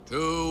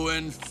to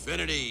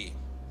infinity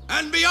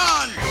and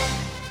beyond.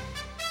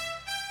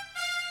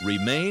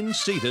 Remain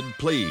seated,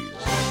 please.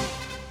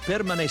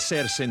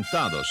 Permanecer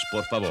sentados,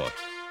 por favor.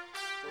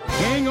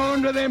 Hang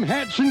on to them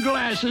hats and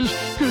glasses,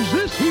 because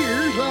this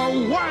here's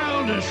the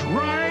wildest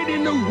ride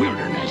in the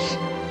wilderness.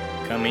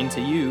 Coming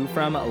to you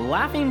from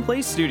Laughing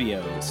Place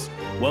Studios.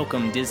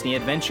 Welcome, Disney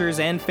adventurers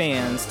and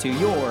fans, to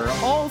your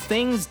All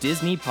Things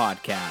Disney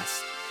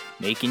podcast,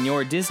 making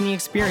your Disney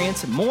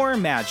experience more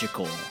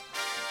magical.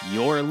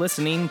 You're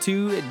listening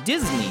to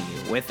Disney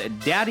with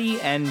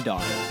Daddy and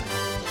Daughter.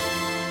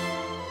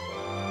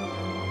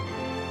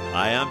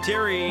 Hi, I'm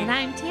Terry. And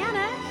I'm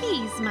Tiana.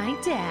 He's my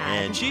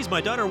dad. And she's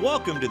my daughter.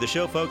 Welcome to the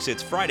show, folks.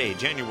 It's Friday,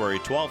 January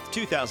 12th,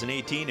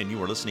 2018, and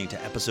you are listening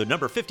to episode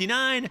number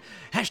 59,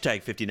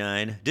 hashtag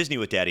 59, Disney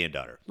with Daddy and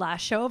Daughter.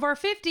 Last show of our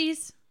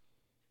 50s.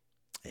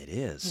 It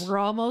is. We're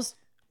almost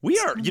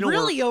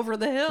really over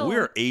the hill.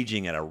 We're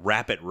aging at a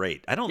rapid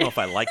rate. I don't know if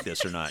I like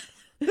this or not.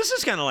 This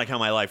is kind of like how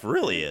my life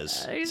really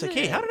is. It's like,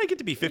 hey, how did I get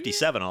to be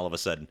 57 all of a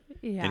sudden?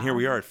 Yeah. And here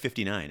we are at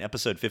 59,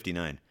 episode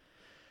 59.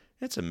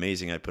 It's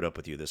amazing I put up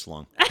with you this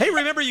long. Hey,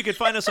 remember you can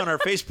find us on our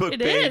Facebook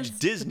page,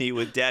 Disney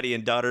with Daddy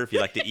and Daughter. If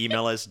you'd like to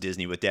email us,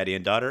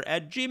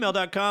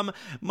 disneywithdaddyandDaughter@gmail.com.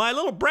 My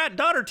little brat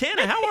daughter,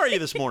 Tana, how are you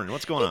this morning?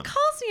 What's going on? He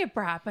calls me a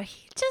brat, but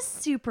he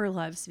just super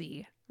loves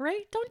me.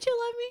 Right? Don't you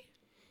love me?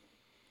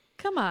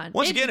 Come on.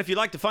 Once again, if you'd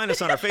like to find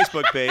us on our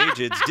Facebook page,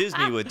 it's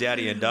Disney with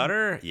Daddy and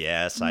Daughter.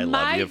 Yes, I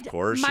love you, of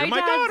course. You're my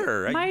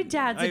daughter. My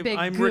dad's a big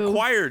I'm goof.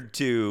 required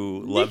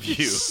to love you.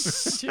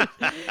 He's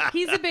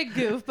a big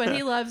goof, but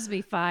he loves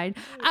me fine.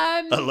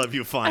 I love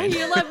you fine.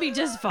 You love me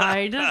just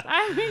fine.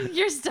 I mean,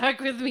 you're stuck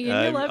with me,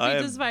 and you love me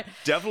just fine.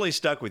 Definitely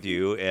stuck with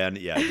you, and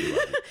yeah, I do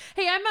love you.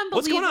 Hey, I'm unbelievable.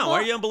 What's going on? Why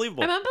are you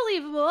unbelievable? I'm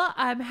unbelievable.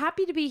 I'm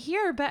happy to be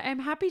here, but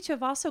I'm happy to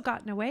have also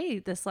gotten away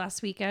this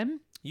last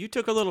weekend. You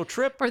took a little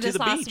trip to the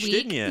beach,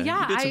 didn't you?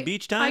 Yeah, you did some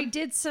beach time? I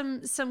did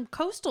some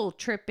coastal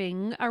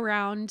tripping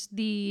around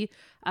the,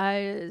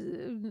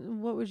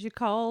 what would you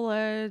call,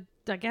 I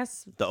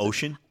guess... The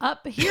ocean?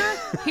 Up here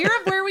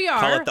of where we are.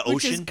 Call it the ocean?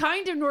 Which is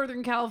kind of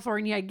Northern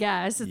California, I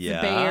guess. It's the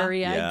Bay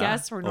Area, I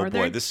guess. We're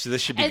northern. Oh boy, this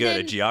should be good.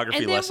 A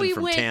geography lesson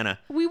from Tana.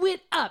 We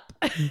went up.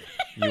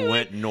 You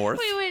went north?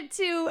 We went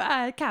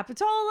to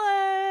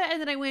Capitola,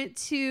 and then I went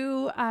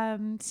to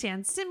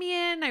San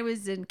Simeon. I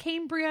was in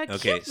Cambria.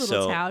 Okay, cute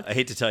little town. I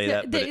hate to tell you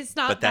that, but it's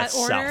not but that that's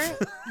order.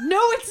 south. No,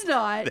 it's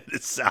not.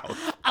 It's south.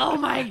 Oh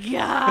my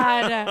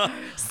God.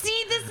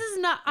 See, this is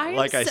not.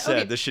 Like I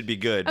said, this should be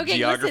good. Okay,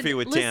 Geography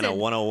with Tana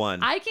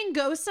 101. I can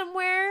go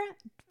somewhere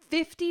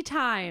 50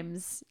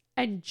 times,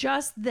 and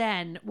just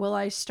then will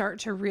I start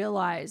to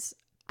realize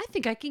I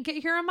think I can get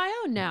here on my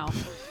own now.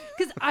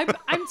 Because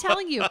I'm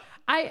telling you,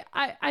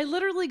 I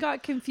literally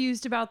got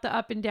confused about the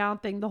up and down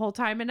thing the whole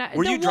time. And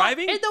were you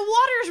driving? And the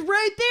water's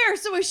right there,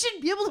 so I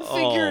should be able to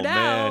figure it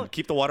out. Man.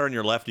 Keep the water on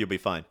your left, you'll be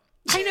fine.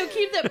 I know,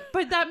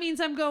 but that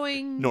means I'm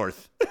going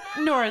north. So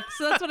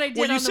that's what I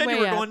did on the way up. Well, you said you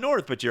were going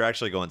north, but you're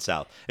actually going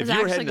south. If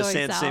you were heading to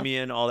San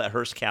Simeon, all that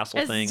Hearst Castle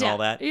thing, all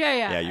that.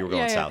 Yeah, you were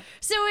going south.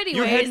 So anyways,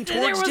 you're heading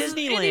towards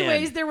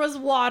Disneyland. There was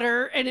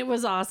water, and it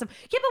was awesome.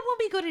 Yeah, but when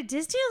we go to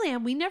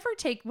Disneyland, we never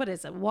take, what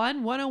is it,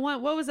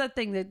 101? What was that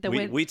thing that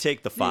went? We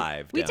take the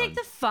 5 We take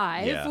the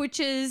 5,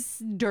 which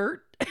is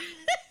dirt.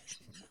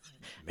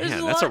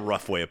 Man, that's a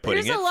rough way of putting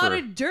it. There's a lot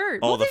of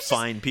dirt. All the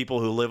fine people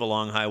who live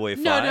along Highway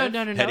 5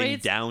 no. heading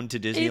down to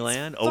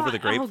Disneyland over the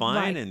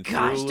Grapevine and through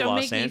Los don't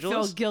make Angeles.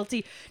 Me feel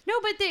guilty. No,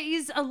 but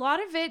a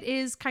lot of it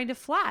is kind of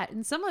flat,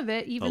 and some of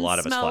it even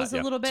smells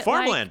a little bit it's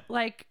farmland.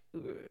 like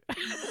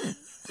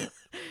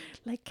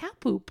cow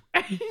poop.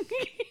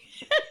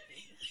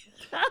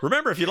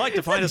 Remember, if you'd like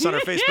to find us on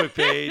our Facebook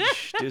page,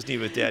 Disney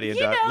with Daddy and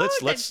Daughter.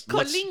 Let's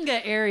Coalinga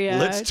area.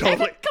 Let's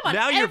totally. Come on,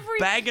 now you're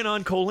bagging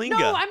on Coalinga.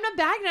 No, I'm not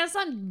bagging.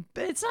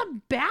 It's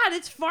not bad.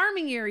 It's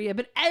farming area,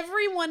 but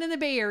everyone in the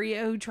Bay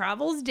Area who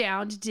travels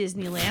down to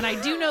Disneyland,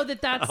 I do know that's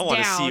down. I want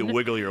to see you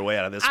wiggle your way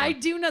out of this one. I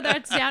do know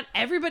that's down.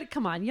 Everybody,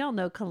 come on, y'all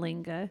know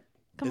Coalinga.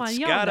 Come on,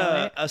 y'all got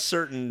know it. a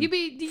certain you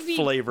be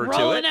flavor to it,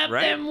 rolling up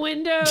right? them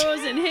windows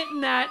and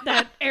hitting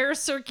that air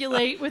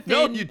circulate within.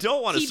 No, you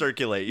don't want to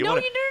circulate. You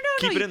want to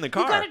keep it in the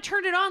car. You got to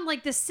turn it on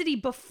like the city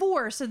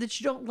before so that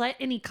you don't let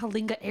any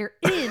Coalinga air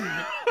in.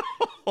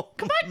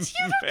 Come on,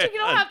 you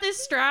don't have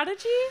this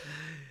strategy?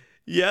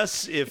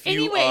 Yes, if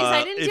you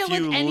I didn't deal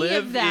with any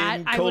live of that.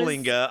 in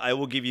Coalinga, I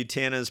will give you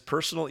Tana's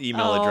personal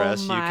email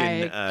address. You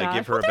can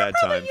give her a bad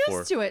time for.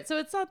 Used to it, so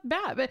it's not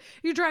bad. But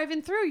you're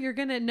driving through, you're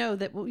gonna know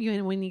that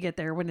when you get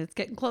there, when it's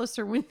getting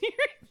closer, when you're.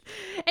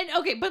 And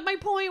okay, but my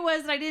point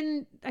was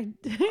I'm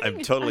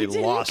totally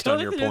lost on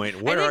your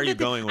point. Where are you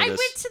going with this?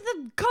 I went to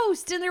the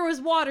coast and there was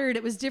water, and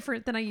it was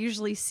different than I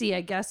usually see.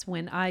 I guess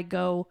when I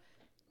go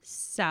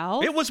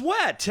south. It was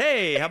wet.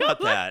 Hey, how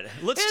about that?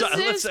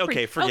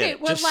 Okay, forget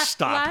it. Just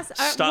stop.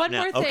 Stop one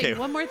now.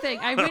 One more thing.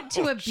 I went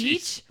to a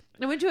beach.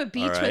 I went to a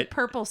beach with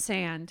purple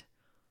sand.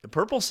 The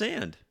purple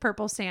sand.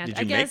 Purple sand.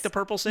 Did you make the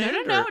purple sand?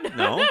 No.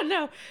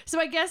 So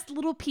I guess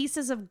little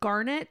pieces of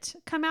garnet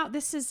come out.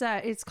 This is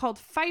it's called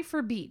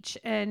Pfeiffer Beach,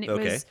 and it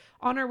was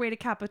on our way to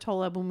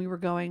Capitola when we were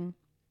going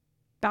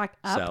back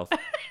up. South.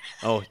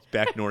 Oh,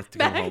 back north to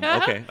Back come home.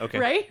 up, Okay.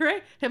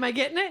 Right. Am I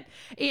getting it?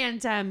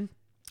 And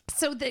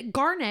so the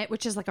garnet,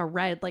 which is like a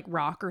red like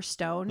rock or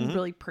stone,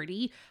 really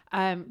pretty.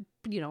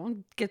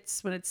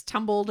 Gets when it's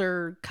tumbled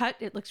or cut,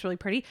 it looks really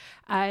pretty.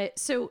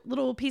 So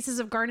little pieces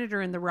of garnet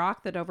are in the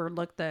rock that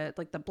overlook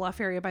the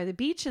bluff area by the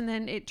beach, and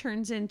then it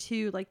turns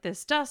into like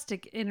this dust.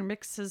 It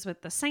intermixes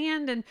with the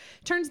sand and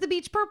turns the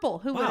beach purple.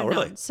 Who would have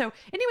really? known? So,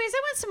 anyways,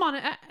 I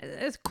went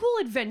on cool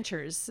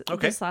adventures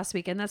this last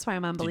weekend. That's why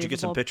I'm unbelievable. Did you get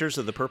some pictures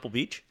of the purple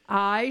beach?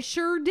 I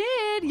sure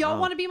did. Y'all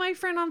want to be my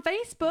friend on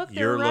Facebook?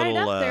 They're Your right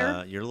little up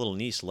there. your little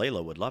niece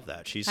Layla would love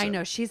that. She's I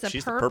know, she's a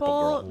the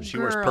purple girl. She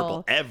wears purple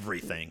girl.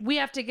 everything. We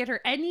have to get her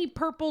any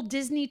purple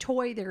Disney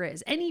toy there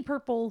is. Any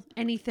purple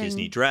anything.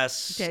 Disney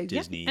dress, Yeah,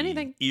 Disney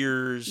anything.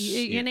 ears.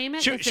 You name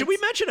it. Should we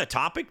mention a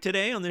topic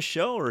today on this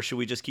show, or should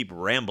we just keep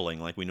rambling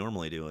like we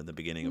normally do at the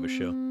beginning of a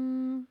show?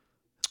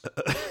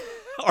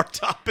 Our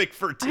topic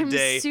for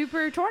today. I'm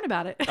super torn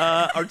about it.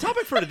 Our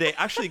topic for today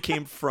actually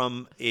came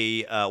from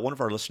one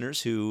of our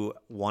listeners who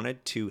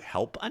wanted to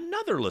help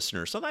another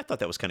listener. So I thought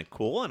that was kind of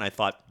cool, and I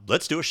thought,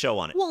 let's do a show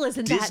on it. Well,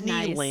 isn't that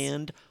nice?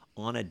 Disneyland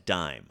on a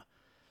dime.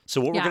 So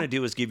what we're Yeah. going to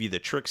do is give you the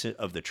tricks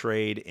of the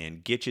trade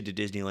and get you to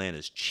Disneyland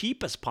as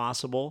cheap as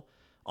possible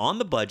on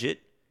the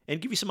budget, and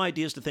give you some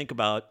ideas to think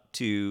about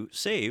to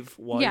save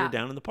while Yeah. you're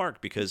down in the park,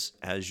 because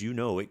as you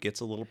know, it gets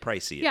a little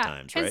pricey at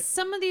times, and right?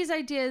 some of these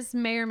ideas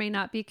may or may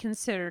not be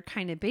considered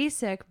kind of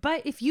basic,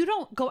 but if you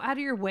don't go out of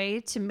your way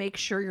to make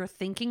sure you're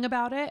thinking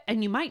about it,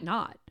 and you might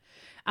not,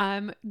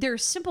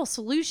 there's simple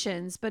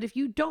solutions, but if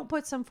you don't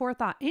put some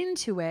forethought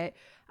into it,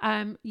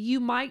 you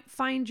might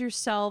find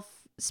yourself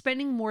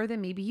spending more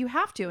than maybe you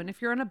have to. And if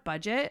you're on a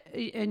budget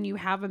and you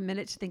have a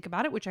minute to think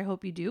about it, which I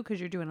hope you do because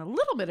you're doing a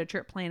little bit of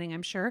trip planning,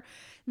 I'm sure,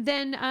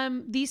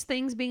 then these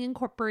things being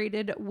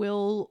incorporated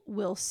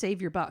will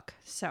save your buck.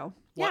 So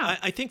Well, yeah.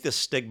 I think the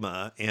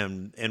stigma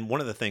and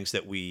one of the things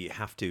that we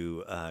have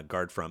to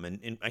guard from,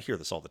 and I hear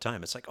this all the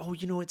time, it's like, oh,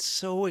 it's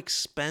so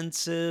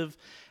expensive.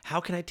 How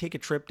can I take a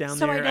trip down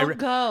So there? I don't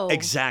go.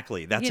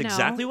 Exactly. That's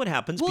exactly what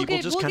happens. People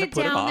just kind of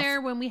put it We'll get off. down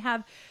there when we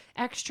have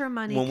extra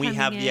money. When we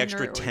have coming the in,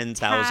 extra or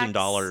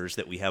 $10,000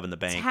 that we have in the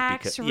bank.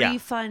 tax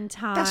refund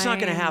time. That's not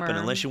going to happen or-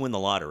 unless you win the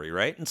lottery,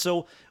 right? And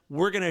so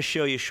we're going to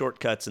show you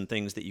shortcuts and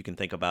things that you can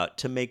think about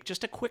to make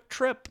just a quick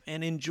trip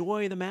and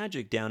enjoy the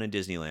magic down in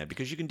Disneyland,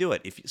 because you can do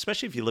it,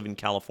 especially if you live in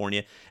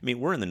California. I mean,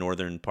 we're in the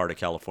northern part of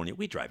California.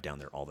 We drive down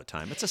there all the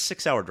time. It's a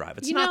 6-hour drive.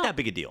 It's not that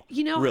big a deal.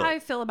 You know really. how I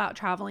feel about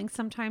traveling,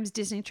 sometimes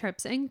Disney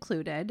trips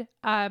included.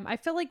 I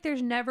feel like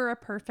there's never a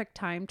perfect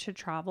time to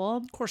travel.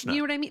 Of course not. You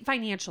know what I mean?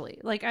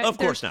 Financially. Of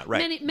course not,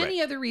 right, Many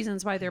right. other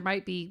reasons why there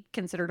might be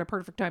considered a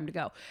perfect time to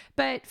go.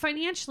 But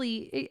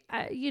financially,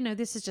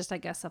 this is just, I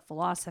guess, a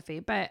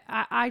philosophy. But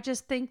I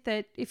just think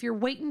that if you're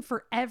waiting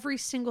for every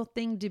single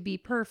thing to be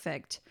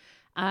perfect,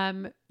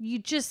 you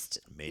just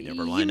May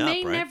never line up,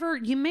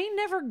 right? You may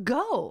never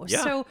go.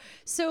 Yeah.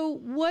 So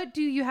what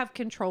do you have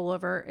control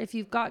over? If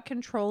you've got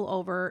control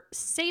over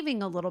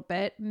saving a little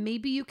bit,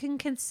 maybe you can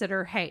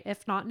consider, hey,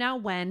 if not now,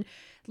 when?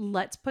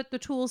 Let's put the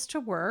tools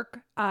to work.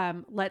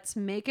 Let's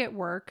make it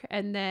work.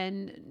 And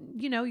then,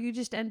 you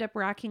just end up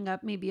racking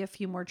up maybe a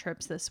few more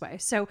trips this way.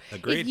 So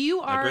Agreed. if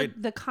you are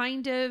Agreed. the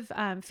kind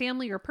of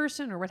family or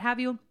person or what have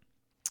you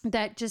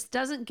that just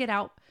doesn't get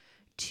out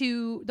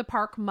to the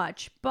park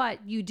much, but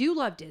you do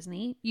love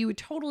Disney, you would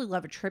totally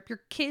love a trip.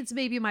 Your kids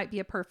maybe might be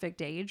a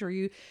perfect age, or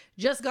you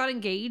just got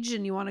engaged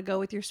and you want to go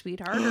with your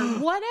sweetheart or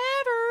whatever,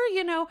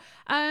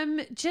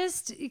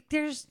 just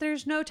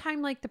there's no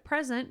time like the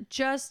present.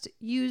 Just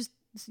use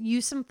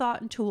some thought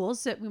and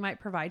tools that we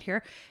might provide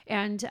here,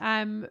 and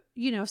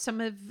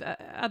some of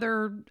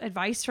other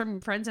advice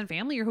from friends and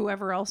family or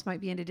whoever else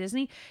might be into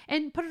Disney,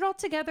 and put it all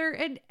together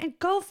and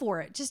go for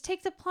it. Just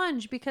take the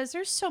plunge, because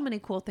there's so many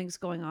cool things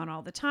going on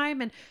all the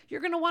time, and you're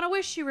going to want to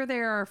wish you were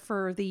there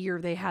for the year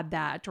they had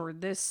that, or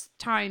this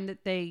time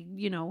that they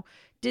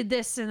did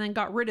this and then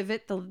got rid of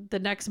it the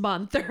next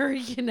month, or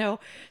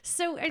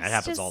so it's That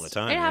happens all the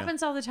time, It yeah.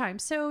 happens all the time.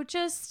 So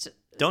just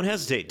Don't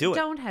hesitate. Do it.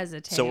 don't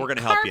hesitate. So we're going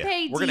to help you.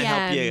 Carpe We're going to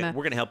help you. diem.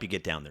 We're going to help you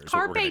get down there. Is what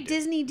we're Carpe gonna do.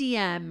 Disney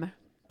DM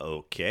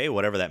Okay,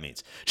 whatever that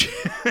means.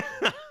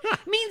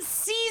 means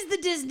seize the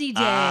Disney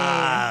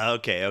day.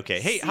 Okay.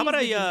 Hey, how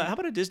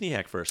about a Disney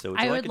hack first? Though?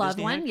 I you would like a love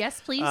Disney one. hack?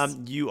 Yes, please.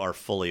 You are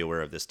fully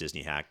aware of this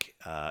Disney hack.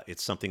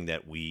 It's something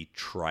that we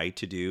try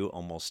to do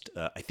almost.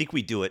 I think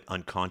we do it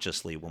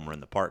unconsciously when we're in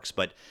the parks.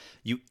 But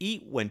you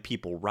eat when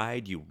people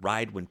ride. You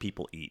ride when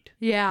people eat.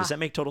 Yeah. Does that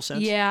make total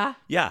sense? Yeah.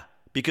 Yeah.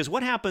 Because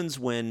what happens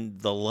when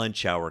the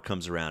lunch hour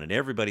comes around and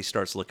everybody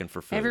starts looking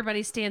for food?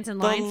 Everybody stands in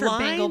line for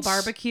Bengal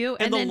barbecue,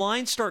 and the then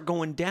lines start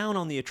going down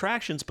on the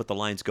attractions, but the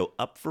lines go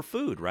up for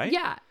food, right?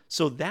 Yeah.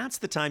 So that's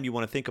the time you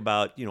want to think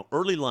about,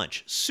 early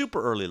lunch,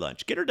 super early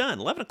lunch. Get her done,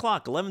 11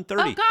 o'clock, 11:30. Oh,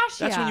 gosh,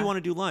 That's when yeah. you want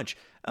to do lunch.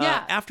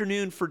 Yeah.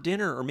 Afternoon for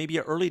dinner, or maybe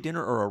an early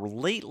dinner or a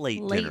late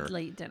dinner.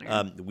 Late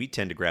dinner. We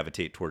tend to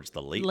gravitate towards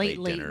the late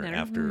dinner dinner.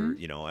 after,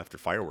 after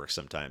fireworks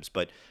sometimes.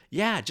 But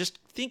yeah, just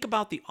think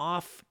about the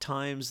off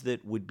times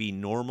that would be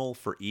normal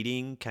for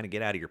eating, kind of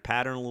get out of your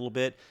pattern a little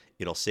bit.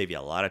 It'll save you a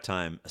lot of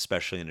time,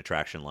 especially in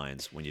attraction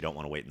lines when you don't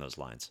want to wait in those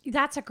lines.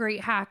 That's a great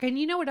hack. And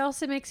you know what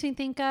else it makes me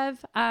think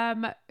of?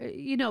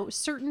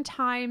 Certain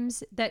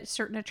times that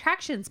certain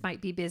attractions might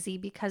be busy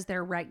because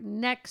they're right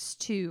next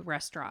to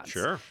restaurants.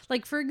 Sure.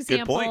 Like, for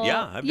example. Good point.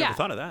 Yeah, I've never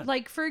thought of that.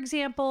 Like, for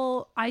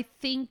example, I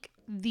think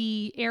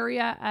the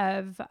area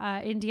of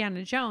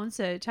Indiana Jones,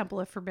 the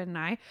Temple of Forbidden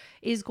Eye,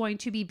 is going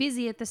to be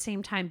busy at the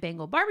same time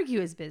Bengal Barbecue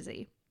is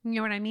busy. You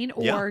know what I mean?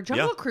 Or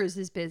Jungle Cruise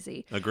is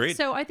busy. Agreed.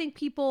 So I think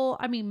people,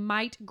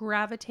 might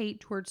gravitate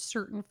towards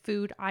certain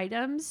food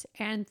items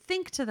and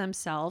think to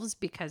themselves,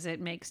 because it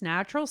makes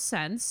natural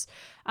sense,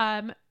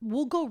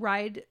 we'll go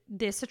ride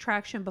this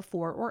attraction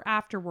before or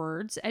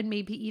afterwards and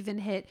maybe even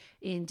hit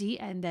Indy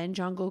and then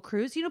Jungle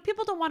Cruise.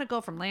 People don't want to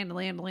go from land to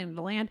land to land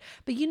to land,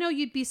 but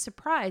you'd be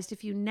surprised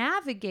if you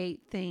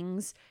navigate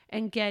things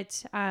and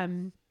get...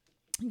 the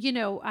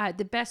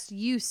best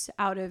use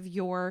out of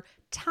your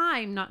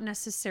time, not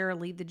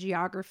necessarily the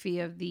geography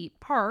of the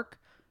park,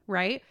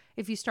 right?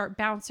 If you start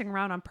bouncing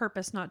around on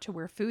purpose, not to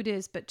where food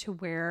is, but to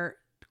where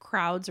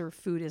crowds or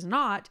food is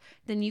not,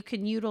 then you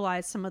can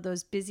utilize some of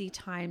those busy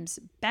times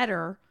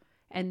better.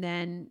 And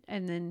then,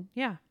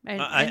 yeah.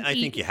 I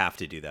think you have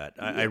to do that.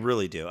 I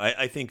really do.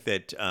 I think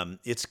that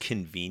it's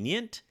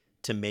convenient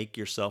to make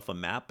yourself a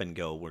map and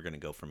go, we're going to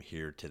go from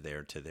here to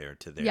there, to there,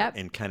 to there,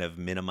 and kind of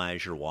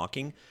minimize your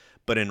walking.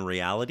 But in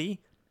reality,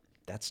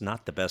 that's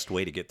not the best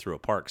way to get through a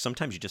park.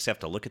 Sometimes you just have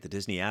to look at the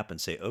Disney app and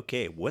say,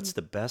 okay, what's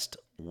the best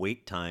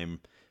wait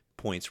time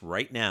points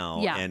right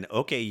now? Yeah. And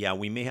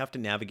we may have to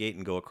navigate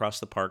and go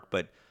across the park,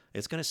 but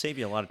it's going to save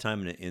you a lot of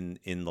time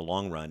in the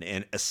long run,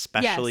 and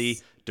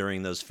especially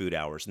during those food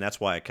hours. And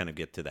that's why I kind of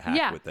get to the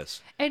hack with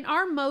this. And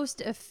our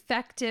most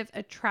effective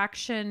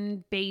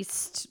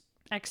attraction-based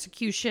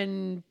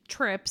execution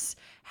trips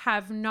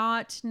have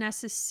not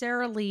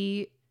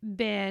necessarily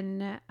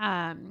been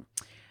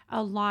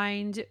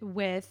aligned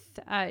with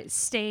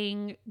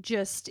staying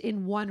just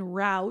in one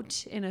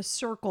route in a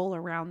circle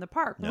around the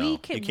park. No, you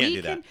can't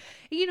do that.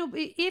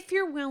 If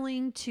you're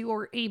willing to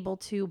or able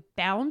to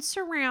bounce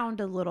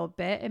around a little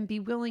bit and be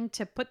willing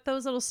to put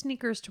those little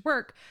sneakers to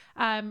work,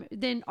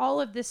 then all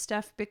of this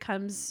stuff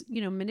becomes,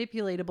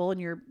 manipulatable in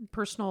your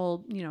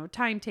personal,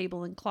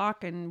 timetable and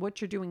clock and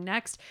what you're doing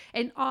next.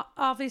 And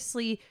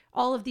obviously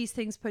all of these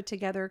things put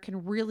together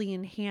can really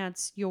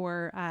enhance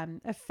your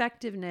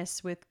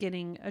effectiveness with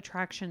getting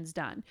attractions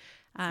done.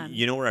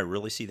 You know where I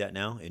really see that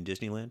now in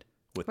Disneyland?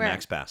 With where?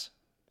 Max Pass.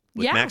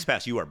 With Max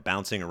Pass, you are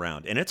bouncing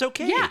around, and it's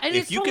okay. Yeah, and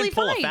if it's you totally can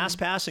pull fine. a Fast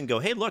Pass and go,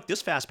 hey, look,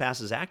 this Fast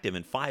Pass is active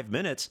in 5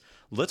 minutes.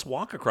 Let's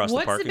walk across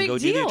What's the park the and go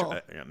big do deal?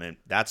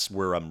 that's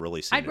where I'm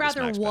really seeing I'd it as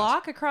rather Max Pass.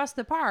 walk across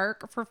the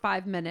park for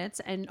 5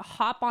 minutes and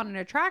hop on an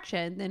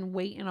attraction than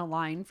wait in a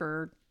line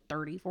for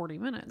 30, 40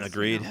 minutes.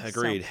 Agreed.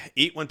 So,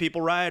 Eat when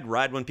people ride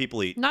when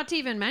people eat. not to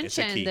even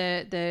mention key.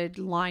 the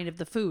line of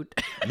the food.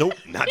 Nope,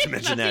 not to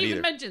mention that Not to either.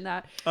 even mention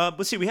that.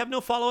 Let's see, we have no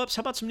follow-ups.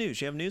 How about some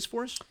news? You have news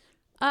for us?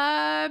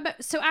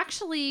 So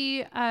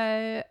actually,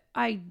 I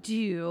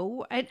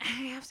do, and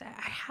I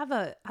have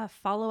a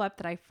follow-up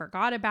that I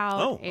forgot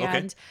about. Oh, okay.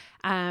 And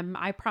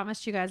I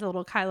promised you guys a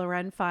little Kylo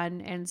Ren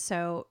fun, and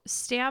so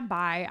stand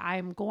by.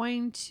 I'm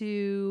going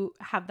to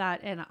have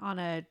that on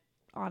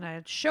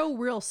a show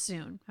real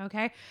soon.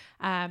 Okay. You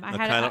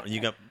got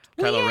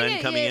Kylo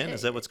Ren coming in?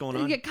 Is that what's going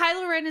on? Yeah,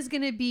 Kylo Ren is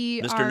going to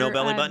be Mr. No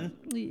Belly Button?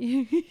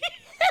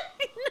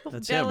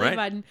 That's him, right?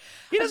 Button.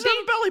 He doesn't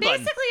have a belly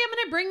button. Basically, I'm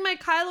going to bring my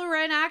Kylo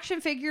Ren action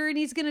figure, and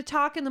he's going to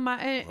talk in the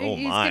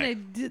he's my.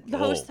 going to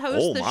host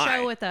Oh, the my.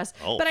 show with us.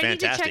 Oh, but I need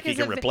to fantastic. check He his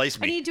can replace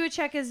me. I need to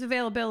check his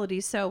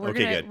availability, so we're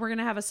Okay, going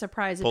to have a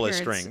surprise Pull his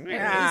appearance. string.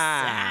 Yes.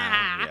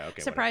 Yeah,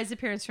 okay, Surprise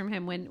appearance from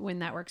him when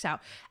that works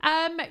out.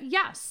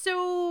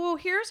 So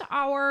here's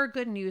our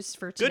good news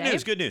for today.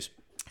 Good news.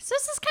 So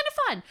this is kind of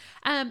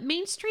fun.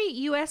 Main Street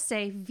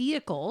USA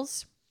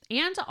vehicles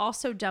and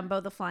also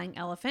Dumbo the Flying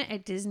Elephant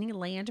at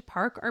Disneyland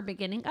Park are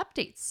beginning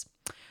updates.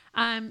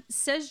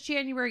 Says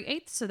January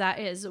 8th, so that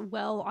is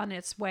well on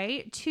its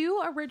way.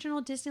 2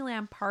 original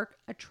Disneyland Park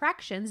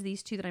attractions,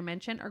 these 2 that I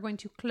mentioned, are going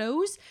to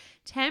close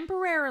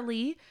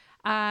temporarily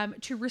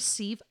to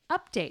receive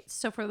updates.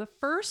 So for the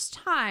first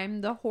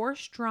time, the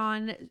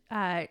horse-drawn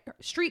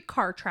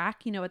streetcar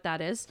track, you know what that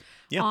is,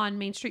 on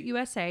Main Street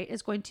USA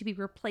is going to be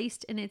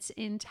replaced in its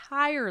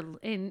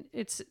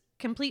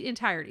complete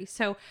entirety.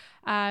 So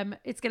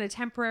it's going to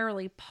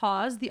temporarily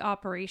pause the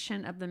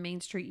operation of the Main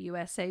Street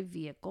USA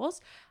vehicles.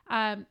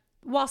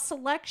 While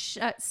selections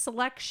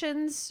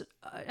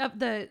of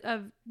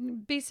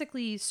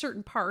basically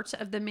certain parts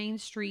of the Main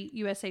Street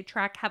USA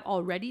track have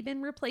already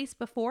been replaced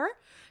before,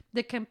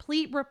 the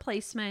complete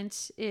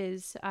replacement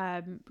is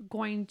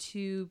going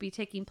to be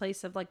taking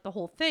place of like the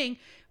whole thing,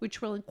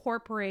 which will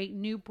incorporate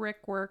new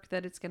brickwork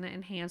that it's going to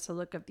enhance the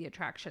look of the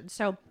attraction.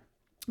 So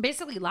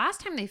basically,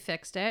 last time they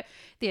fixed it,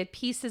 they had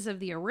pieces of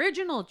the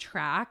original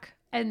track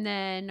and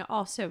then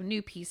also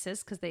new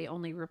pieces because they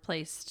only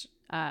replaced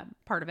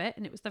part of it,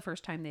 and it was the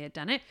first time they had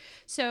done it.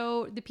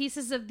 So the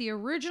pieces of the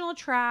original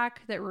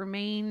track that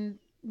remain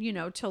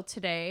till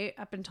today,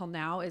 up until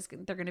now, is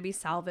they're going to be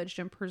salvaged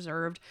and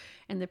preserved.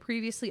 And the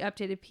previously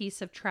updated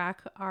piece of trash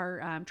are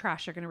going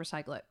to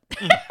recycle it.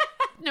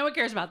 No one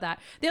cares about that.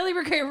 They only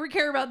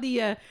care about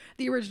the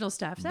original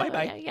stuff. So,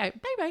 Bye-bye. Yeah,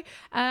 bye-bye.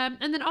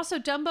 And then also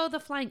Dumbo the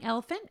Flying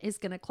Elephant is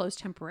going to close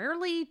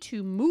temporarily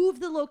to move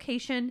the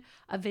location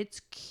of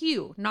its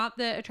queue, not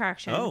the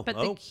attraction, but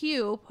the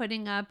queue,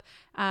 putting up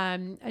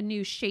a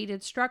new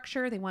shaded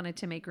structure. They wanted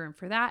to make room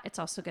for that. It's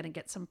also going to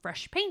get some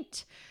fresh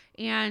paint.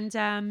 And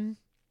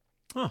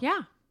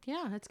yeah,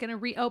 it's going to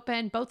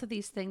reopen. Both of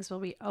these things will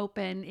be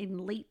open in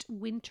late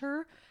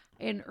winter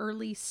and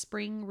early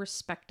spring,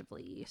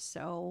 respectively.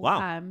 So,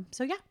 wow.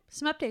 So yeah,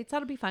 some updates.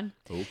 That'll be fun.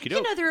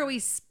 Okey-doke. They're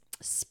always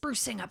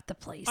sprucing up the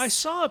place. I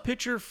saw a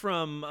picture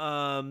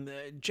from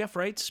Jeff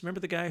Wrights. Remember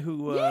the guy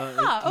who?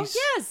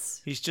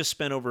 Yes. He's just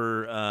spent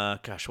over,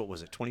 what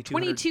was it,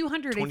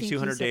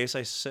 2,200 days.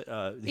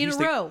 In a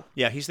row.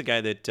 Yeah, he's the guy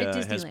that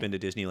has been to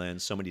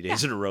Disneyland so many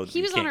days in a row that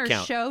he was you can't on our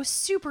count. show.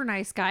 Super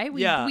nice guy.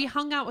 We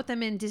hung out with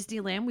him in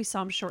Disneyland. We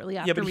saw him shortly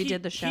after we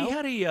did the show. He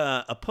had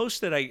a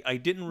post that I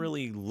didn't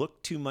really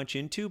look too much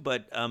into,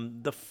 but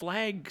the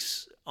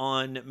flags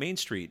on Main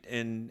Street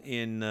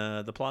in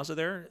the plaza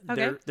there,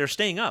 they're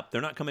staying up.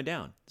 They're not coming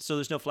down. So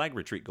there's no flag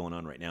retreat going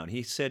on right now. And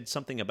he said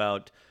something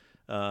about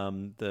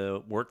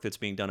the work that's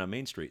being done on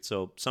Main Street.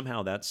 So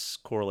somehow that's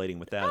correlating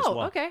with that as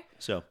well. Okay.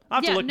 So I'll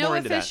have to look more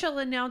into that. No official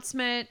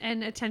announcement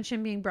and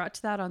attention being brought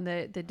to that on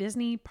the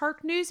Disney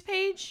Park news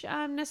page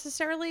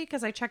necessarily,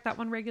 because I check that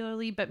one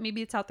regularly, but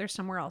maybe it's out there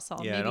somewhere else.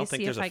 I don't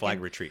think there's a flag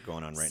retreat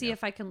going on right now. See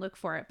if I can look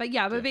for it. But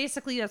but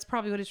basically that's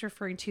probably what it's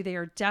referring to. They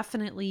are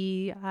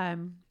definitely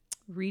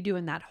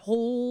redoing that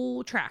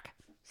whole track.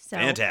 So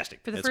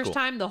fantastic. For the first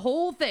time, the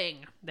whole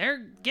thing.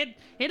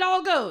 It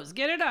all goes.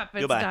 Get it up.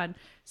 It's Goodbye. done.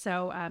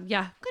 So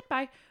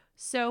goodbye.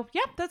 So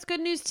that's good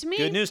news to me.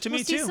 Good news to me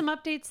we'll too. see some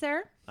updates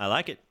there. I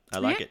like it. I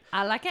like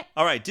it.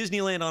 All right,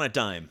 Disneyland on a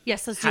dime.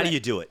 Yes, let's do How it. do you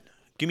do it?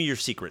 Give me your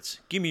secrets.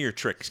 Give me your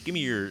tricks. Give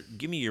me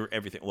your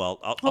everything. Well,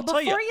 I'll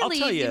tell you. Before you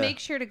leave, you make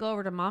sure to go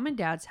over to Mom and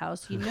Dad's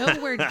house. You know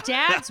where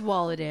Dad's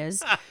wallet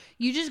is.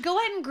 You just go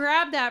ahead and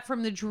grab that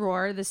from the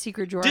drawer, the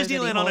secret drawer.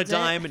 Disneyland on a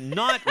dime,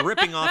 not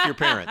ripping off your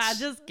parents.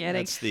 Just kidding.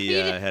 That's the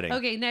heading.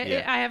 Okay, now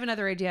I have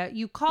another idea.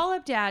 You call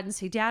up Dad and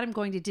say, Dad, I'm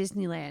going to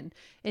Disneyland.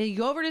 And you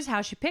go over to his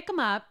house, you pick him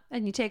up,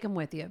 and you take him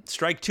with you.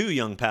 Strike two,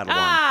 young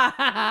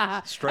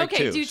Padawan. Strike two.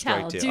 Okay, do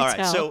Strike tell. two. Do All right,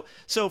 tell.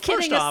 so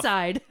Kidding first off,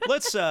 aside.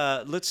 let's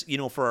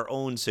for our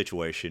own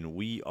situation,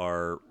 we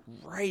are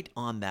right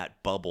on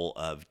that bubble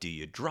of, do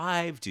you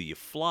drive? Do you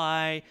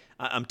fly?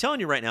 I'm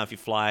telling you right now, if you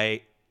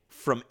fly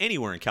from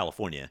anywhere in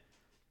California,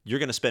 you're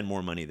going to spend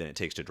more money than it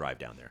takes to drive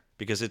down there,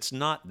 because it's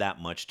not that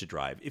much to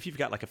drive. If you've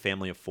got like a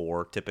family of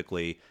 4,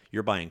 typically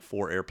you're buying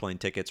 4 airplane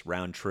tickets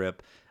round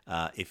trip.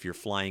 If you're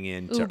flying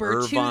into Uber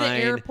Irvine, to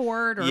the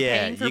airport, or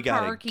paying for you got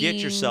to parking. get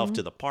yourself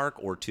to the park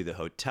or to the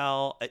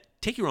hotel.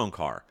 Take your own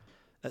car.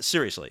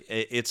 Seriously,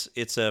 it's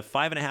a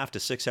 5.5 to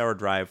 6 hour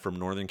drive from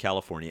Northern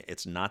California.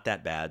 It's not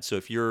that bad. So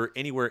if you're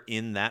anywhere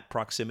in that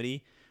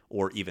proximity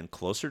or even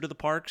closer to the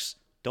parks,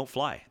 don't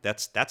fly.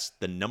 That's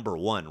the number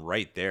one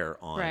right there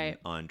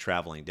on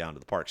traveling down to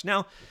the parks.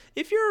 Now,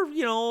 if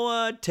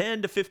you're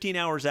 10 to 15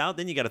 hours out,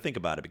 then you got to think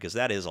about it, because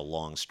that is a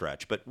long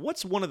stretch. But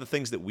what's one of the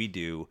things that we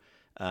do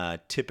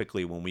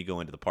typically when we go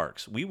into the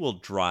parks? We will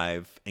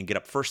drive and get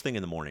up first thing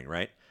in the morning,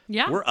 right?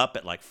 Yeah. We're up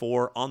at like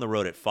 4, on the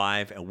road at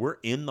 5, and we're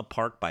in the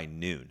park by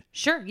noon.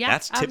 Sure, yeah.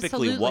 That's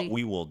typically absolutely. what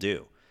we will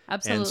do.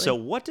 Absolutely. And so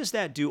what does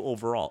that do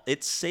overall?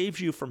 It saves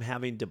you from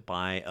having to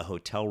buy a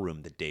hotel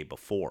room the day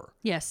before.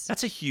 Yes.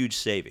 That's a huge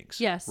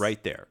savings. Yes.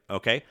 Right there.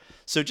 Okay.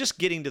 So just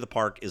getting to the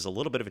park is a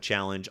little bit of a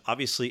challenge.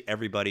 Obviously,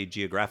 everybody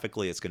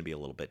geographically, it's going to be a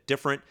little bit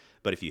different.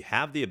 But if you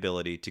have the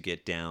ability to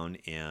get down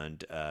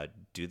and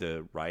do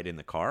the ride in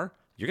the car,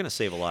 you're going to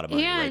save a lot of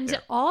money right there.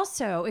 And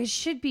also, it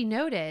should be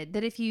noted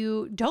that if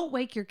you don't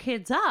wake your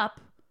kids up,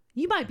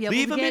 you might be able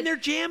Leave to them get in their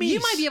jammies. You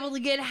might be able to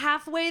get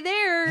halfway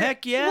there.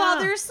 Heck yeah. While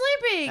they're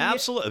sleeping.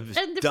 Absolutely. I've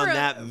And done for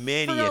that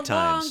many for a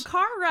times. long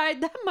car ride,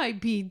 that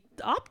might be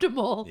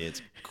optimal.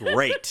 It's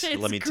great. It's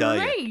Let me tell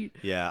you. great.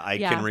 Yeah, I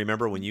can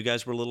remember when you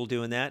guys were little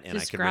doing that, and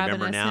Just I can grabbing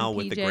remember us now in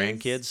with the PJs.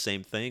 grandkids,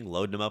 same thing,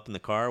 loading them up in the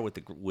car with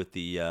the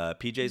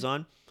PJs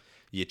on.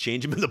 You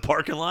change them in the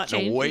parking lot,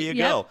 and away you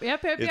go.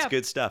 Yep. It's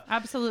good stuff.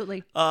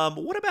 Absolutely.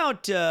 What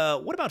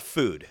about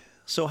food?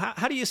 So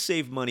how do you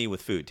save money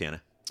with food,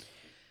 Tana?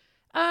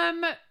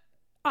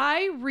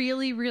 I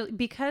really,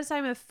 because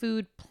I'm a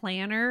food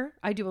planner,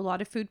 I do a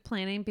lot of food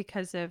planning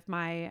because of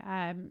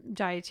my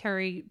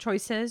dietary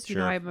choices. You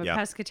know, Sure. I'm a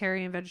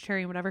pescatarian,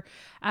 vegetarian, whatever.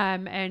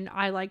 And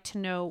I like to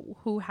know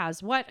who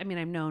has what. I mean,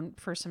 I've known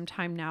for some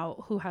time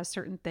now who has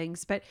certain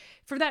things. But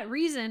for that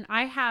reason,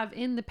 I have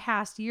in the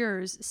past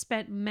years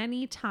spent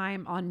many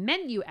time on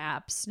menu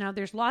apps. Now,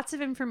 there's lots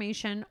of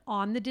information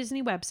on the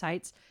Disney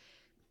websites.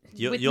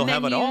 You'll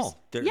have it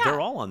all. They're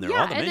all on there.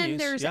 All the and menus. then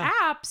there's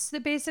apps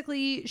that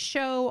basically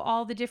show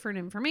all the different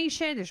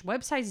information. There's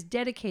websites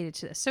dedicated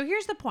to this. So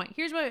here's the point.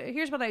 Here's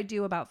what I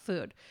do about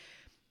food.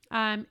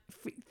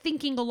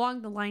 thinking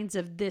along the lines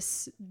of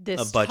this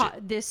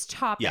budget. this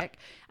topic,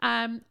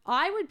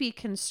 I would be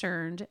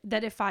concerned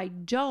that if I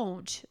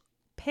don't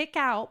pick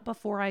out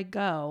before I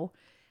go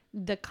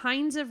the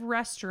kinds of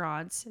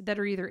restaurants that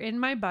are either in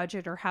my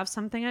budget or have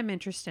something I'm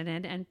interested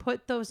in, and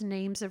put those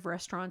names of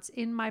restaurants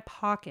in my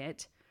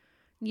pocket,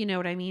 you know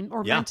what I mean?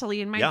 Or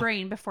mentally in my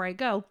brain before I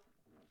go,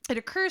 it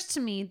occurs to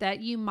me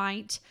that you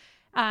might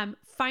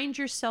find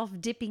yourself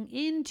dipping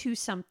into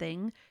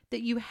something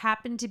that you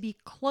happen to be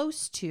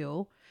close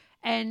to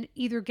and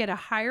either get a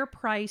higher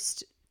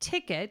priced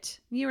ticket,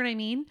 you know what I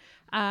mean?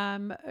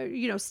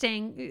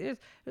 Staying,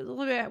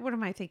 what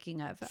am I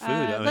thinking of?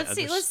 Food.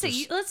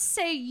 Let's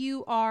say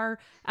you are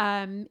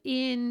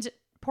in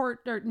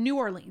New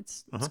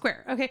Orleans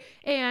Square. Okay.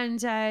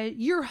 And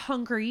you're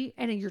hungry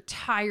and you're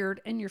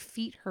tired and your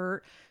feet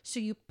hurt.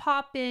 So you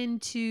pop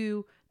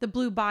into the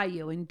Blue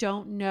Bayou and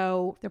don't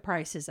know the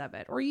prices of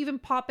it, or even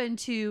pop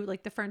into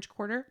like the French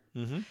Quarter.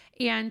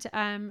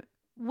 And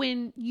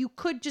when you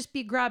could just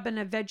be grabbing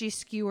a veggie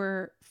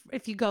skewer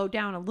if you go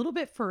down a little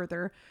bit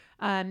further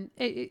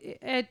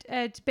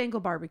at Bengal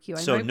Barbecue.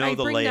 So know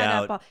the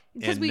layout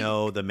and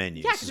know the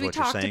menus. Yeah, because we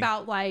talked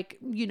about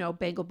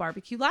Bengal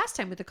Barbecue last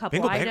time with a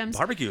couple items.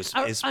 Barbecue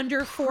is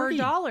under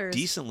 $4,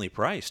 decently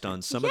priced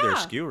on some of their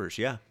skewers.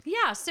 Yeah.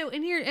 So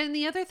and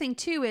the other thing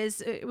too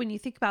is when you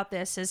think about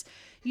this is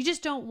you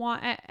just don't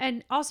want,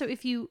 and also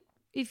if you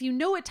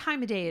know what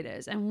time of day it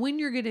is and when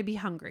you're going to be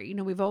hungry,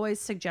 we've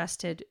always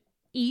suggested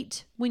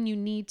eat when you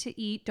need to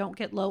eat. Don't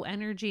get low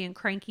energy and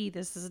cranky.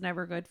 This is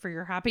never good for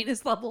your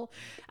happiness level.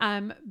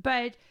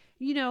 But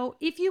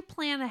if you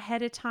plan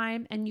ahead of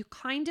time and you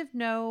kind of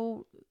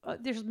know,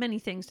 there's many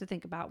things to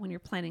think about when you're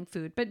planning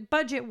food, but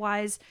budget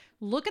wise,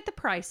 look at the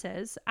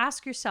prices,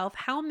 ask yourself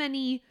how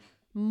many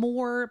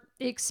more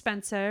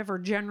expensive or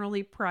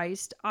generally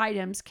priced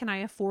items can I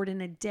afford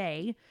in a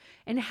day?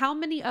 And how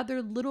many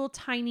other little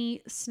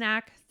tiny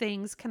snack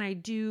things can I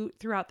do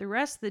throughout the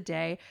rest of the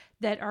day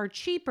that are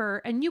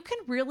cheaper? And you can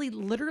really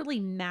literally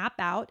map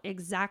out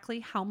exactly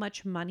how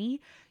much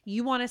money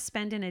you want to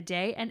spend in a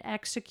day and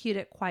execute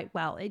it quite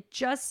well. It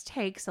just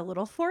takes a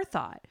little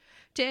forethought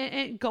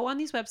to go on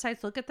these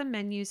websites, look at the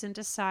menus and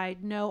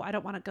decide, no, I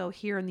don't want to go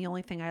here. And the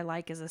only thing I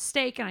like is a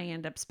steak. And I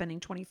end up spending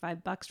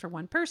 $25 for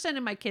one person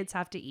and my kids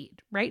have to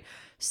eat. Right.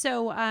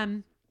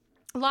 So,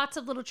 lots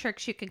of little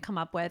tricks you can come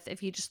up with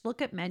if you just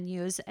look at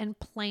menus and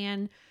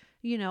plan,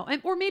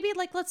 or maybe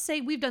let's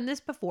say we've done this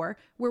before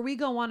where we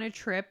go on a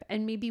trip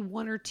and maybe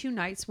 1 or 2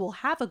 nights we'll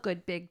have a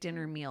good big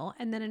dinner meal.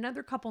 And then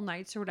another couple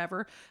nights or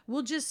whatever,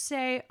 we'll just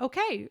say,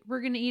 okay, we're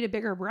going to eat a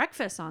bigger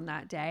breakfast on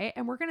that day.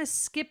 And we're going to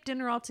skip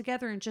dinner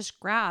altogether and just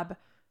grab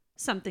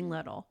something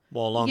little.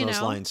 Well, along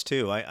those lines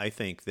too, I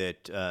think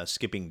that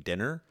skipping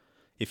dinner,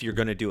 if you're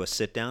going to do a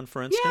sit down,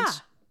 for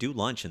instance, do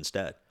lunch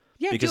instead.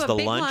 Yeah, because the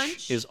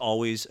lunch is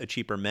always a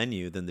cheaper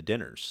menu than the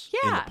dinners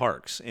in the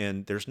parks.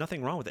 And there's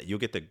nothing wrong with that. You'll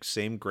get the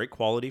same great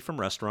quality from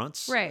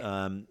restaurants. Right.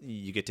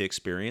 You get to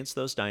experience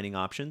those dining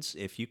options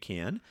if you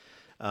can.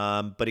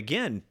 But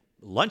again,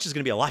 lunch is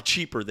going to be a lot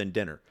cheaper than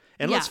dinner.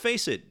 And let's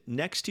face it,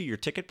 next to your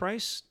ticket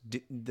price,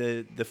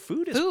 the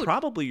food is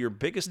probably your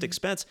biggest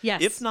expense,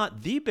 if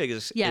not the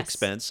biggest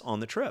expense on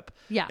the trip.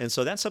 Yeah. And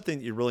so that's something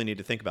that you really need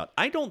to think about.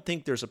 I don't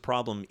think there's a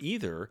problem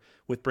either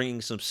with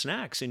bringing some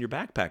snacks in your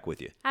backpack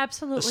with you.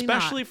 Absolutely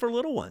Especially not. for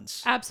little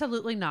ones.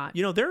 Absolutely not.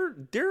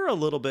 They're a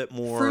little bit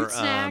more fruit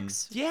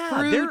snacks.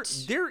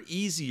 They're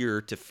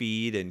easier to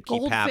feed and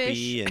keep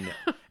happy and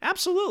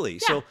absolutely.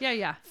 So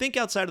think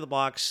outside of the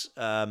box.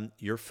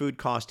 Your food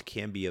cost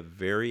can be a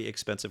very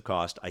expensive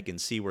cost. I can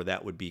see where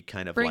that would be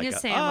kind of bring like a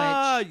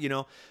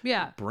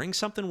sandwich. Bring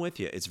something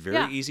with you. It's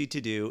very easy to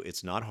do.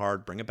 It's not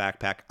hard. Bring a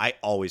backpack. I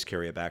always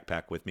carry a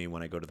backpack with me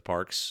when I go to the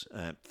parks.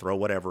 Throw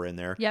whatever in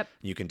there. Yep.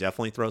 You can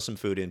definitely throw some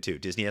food in too.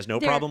 Disney has no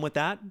problem with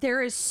that.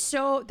 There are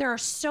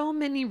so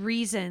many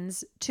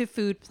reasons to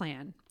food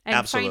plan. And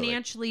Absolutely.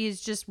 Financially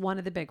is just one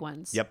of the big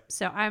ones. Yep.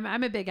 So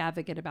I'm a big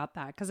advocate about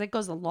that because it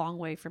goes a long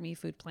way for me,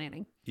 food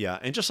planning. Yeah.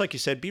 And just like you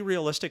said, be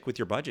realistic with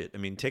your budget. I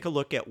mean, take a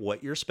look at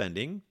what you're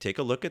spending, take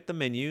a look at the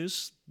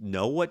menus,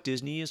 know what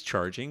Disney is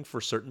charging for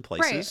certain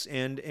places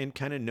and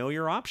kind of know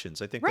your options.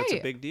 I think that's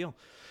a big deal.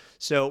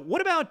 So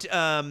what about,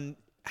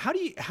 how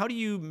do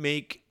you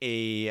make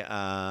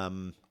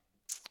a,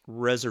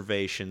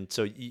 reservation?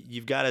 So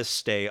you've got to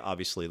stay,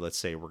 obviously, let's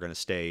say we're going to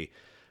stay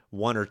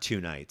 1 or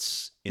 2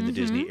 nights in the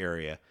Disney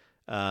area.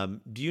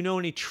 Do you know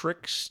any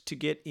tricks to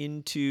get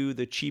into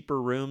the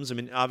cheaper rooms? I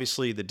mean,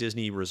 obviously the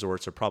Disney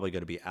resorts are probably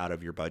going to be out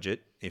of your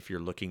budget if you're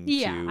looking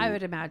to, I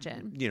would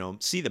imagine,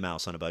 see the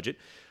mouse on a budget.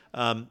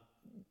 One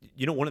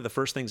of the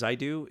first things I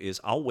do is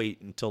I'll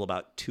wait until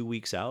about 2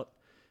 weeks out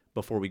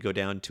before we go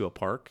down to a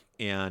park,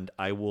 and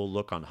I will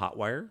look on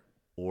Hotwire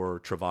or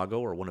Trivago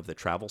or one of the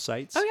travel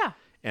sites. Oh yeah.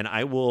 And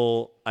I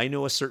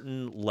know a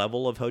certain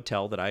level of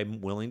hotel that I'm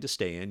willing to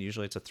stay in.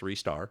 Usually it's a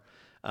 3-star.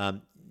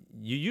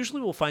 You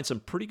usually will find some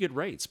pretty good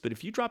rates. But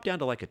if you drop down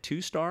to like a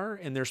 2-star,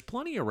 and there's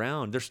plenty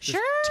around, there's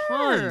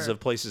tons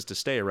of places to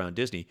stay around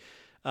Disney.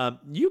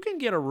 you can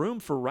get a room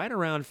for right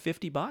around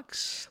 $50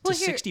 Well,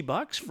 to here-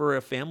 $60 for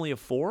a family of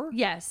 4.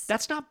 Yes.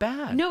 That's not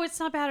bad. No, it's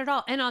not bad at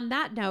all. And on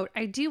that note,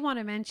 I do want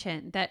to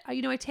mention that, I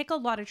take a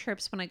lot of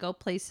trips when I go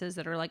places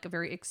that are like a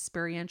very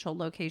experiential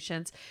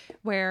locations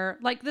where,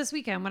 like this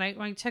weekend, when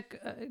I took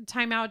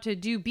time out to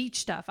do beach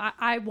stuff,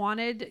 I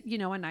wanted,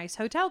 a nice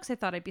hotel because I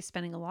thought I'd be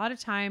spending a lot of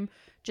time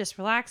just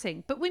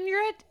relaxing. But when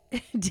you're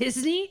at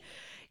Disney,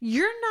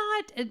 you're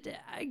not,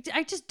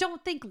 I just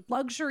don't think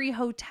luxury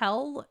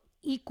hotel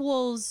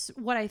equals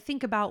what I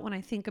think about when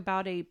I think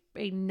about a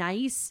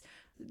nice,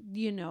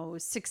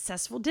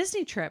 successful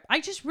Disney trip.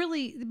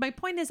 My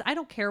point is, I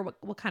don't care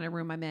what kind of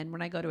room I'm in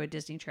when I go to a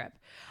Disney trip.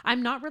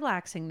 I'm not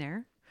relaxing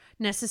there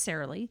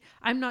necessarily.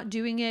 I'm not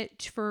doing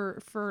it for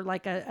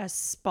like a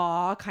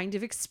spa kind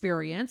of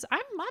experience. I'm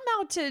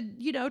out to,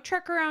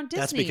 trek around Disney.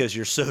 That's because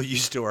you're so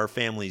used to our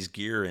family's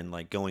gear and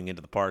like going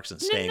into the parks and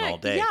staying all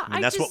day. Yeah, I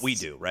mean, that's what we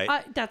do, right?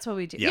 That's what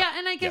we do. Yeah. Yeah,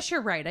 and I guess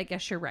you're right.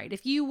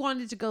 If you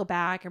wanted to go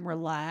back and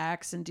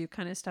relax and do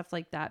kind of stuff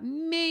like that,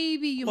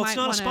 maybe you might Well, it's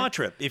not wanna... a spa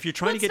trip. If you're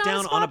trying to Well, get it's not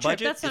down a on a spa trip.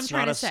 budget, That's what I'm it's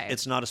trying not to say.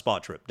 it's not a spa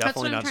trip. That's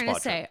Definitely what I'm not a trying spa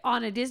to say. trip.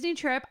 On a Disney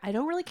trip, I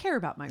don't really care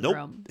about my Nope.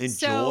 room.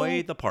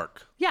 Enjoy So, the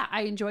park. yeah,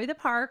 I enjoy the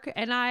park,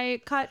 and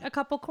I cut a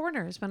couple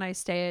corners when I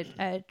stay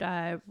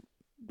at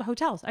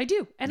hotels. I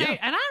do, and Yeah.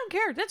 I don't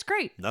care. That's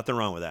great. Nothing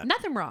wrong with that.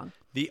 Nothing wrong.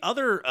 The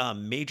other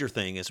major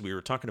thing, as we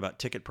were talking about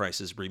ticket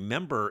prices,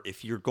 remember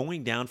if you're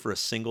going down for a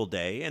single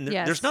day, and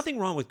Yes. there's nothing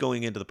wrong with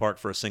going into the park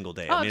for a single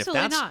day. Oh, I mean,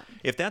 absolutely if that's not.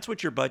 if that's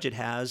what your budget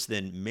has,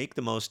 then make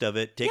the most of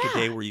it. Take a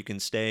day Yeah. where you can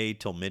stay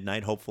till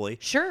midnight, hopefully.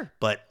 Sure.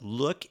 But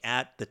look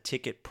at the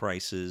ticket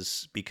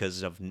prices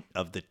because of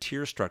the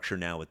tier structure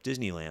now with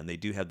Disneyland. They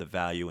do have the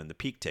value and the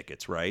peak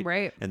tickets, right?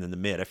 Right. And then the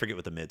mid. I forget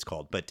what the mid's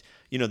called, but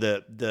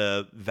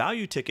the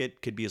value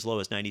ticket could be as low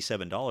as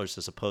 $97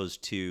 as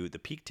opposed to the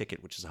peak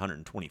ticket, which is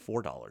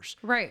 $124.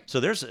 Right. So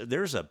there's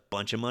a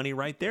bunch of money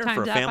right there Times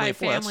for a that family by of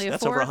 4. family of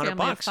That's four, over $100.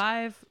 family of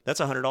 5. That's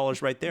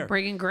 $100 right there.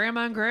 Bringing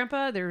grandma and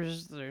grandpa,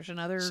 there's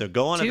another. So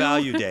go on a 2.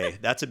 value day.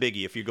 That's a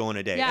biggie if you're going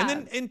a day. Yeah.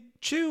 And then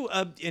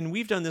and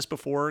we've done this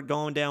before.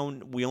 Going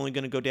down, we only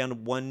going to go down to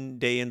one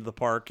day into the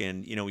park,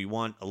 and we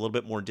want a little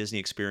bit more Disney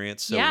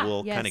experience. So Yeah,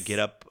 we'll kind of yes. get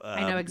up.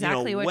 I know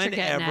exactly what you're getting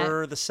at.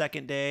 whenever the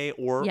second day,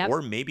 or Yep.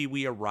 or maybe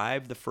we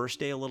arrive the first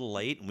day a little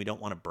late, and we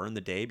don't want to burn the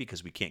day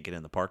because we can't get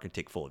in the park and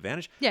take full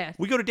advantage. Yeah.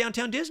 We go to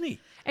downtown Disney.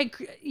 And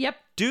yep.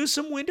 Do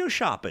some window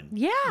shopping.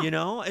 Yeah.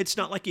 It's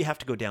not like you have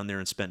to go down there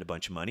and spend a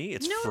bunch of money.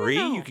 It's No, no, free.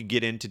 no. You can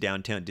get into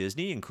downtown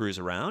Disney and cruise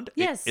around.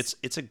 Yes.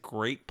 It's a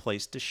great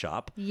place to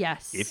shop.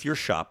 Yes. If you're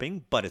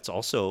shopping, but it's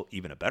also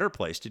even a better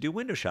place to do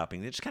window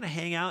shopping. Just kind of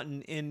hang out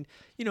and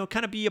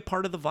kind of be a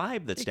part of the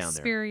vibe that's down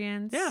there.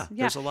 Experience. Yeah,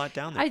 there's a lot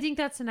down there. I think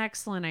that's an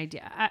excellent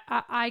idea.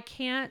 I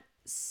can't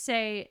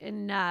say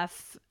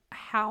enough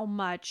how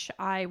much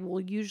I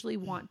will usually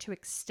want to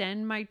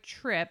extend my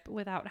trip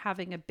without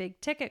having a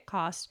big ticket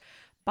cost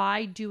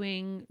by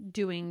doing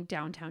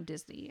downtown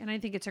Disney. And I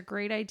think it's a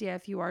great idea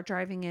if you are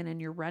driving in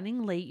and you're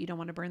running late, you don't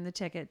want to burn the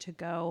ticket to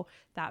go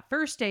that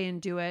first day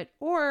and do it.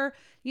 Or,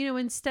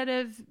 instead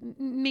of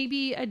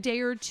maybe a day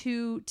or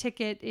two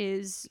ticket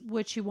is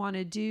what you want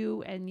to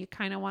do and you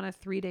kind of want a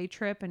 3-day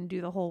trip and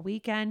do the whole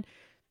weekend,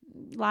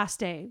 last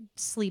day,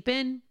 sleep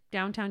in,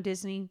 downtown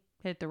Disney,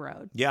 hit the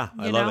road. Yeah,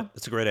 I love it.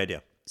 It's a great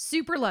idea.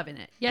 Super loving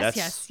it.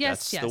 Yes.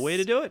 That's the way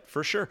to do it,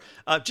 for sure.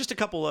 Just a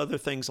couple other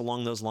things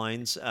along those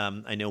lines.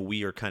 I know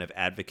we are kind of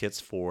advocates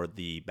for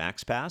the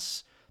Max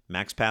Pass.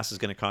 Max Pass is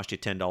going to cost you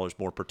 $10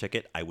 more per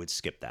ticket. I would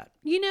skip that.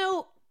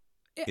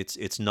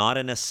 It's not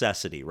a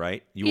necessity,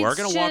 right? You are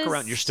going to walk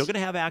around. You're still going to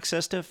have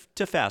access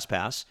to Fast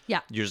Pass.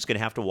 Yeah. You're just going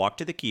to have to walk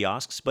to the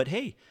kiosks. But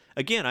hey,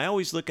 again, I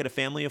always look at a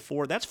family of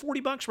 4. That's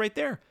 $40 right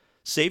there.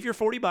 Save your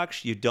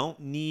 $40. You don't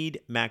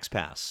need Max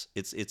Pass.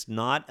 It's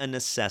not a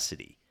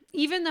necessity.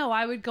 Even though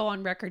I would go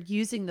on record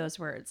using those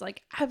words,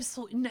 like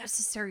absolutely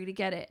necessary to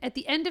get it. At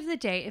the end of the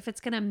day, if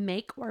it's going to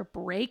make or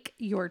break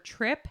your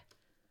trip,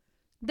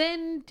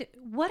 then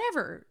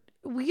whatever.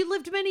 We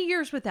lived many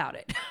years without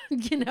it,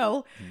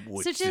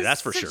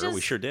 That's for sure.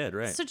 We sure did,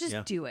 right? So just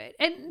Yeah. do it.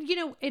 And,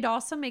 it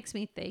also makes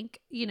me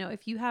think,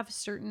 if you have a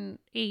certain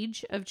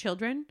age of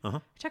children, I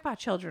talk about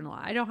children a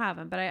lot. I don't have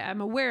them, but I'm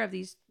aware of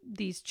these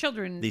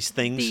children. These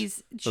things.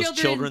 These Those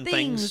children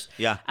things.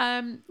 Yeah.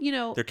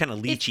 They're kind of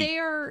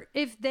leechy.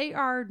 If they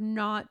are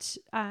not,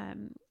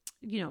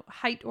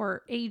 height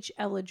or age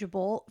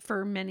eligible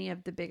for many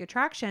of the big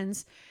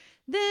attractions,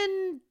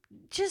 then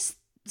just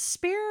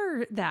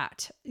spare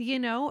that,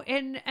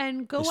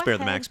 and go Spare ahead.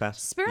 the Max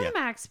Pass? Spare Yeah. the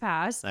Max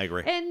Pass. I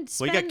agree. And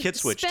Well, you got Kid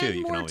Switch, too. spend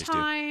You can more always do.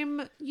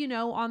 time,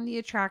 on the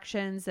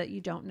attractions that you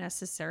don't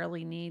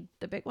necessarily need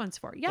the big ones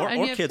for. Yeah, Or- and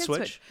or you have Kid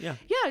Switch. Yeah.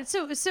 Yeah.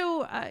 So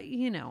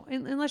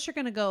unless you're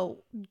gonna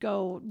go,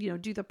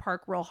 do the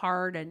park real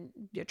hard and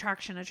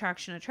attraction,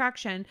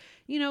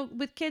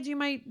 with kids you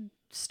might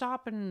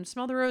stop and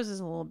smell the roses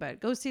a little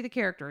bit. Go see the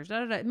characters.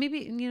 Maybe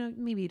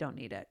you don't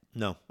need it.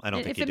 No, I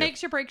don't think If you it do.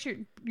 makes or breaks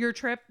your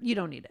trip, you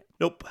don't need it.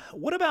 Nope.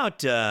 What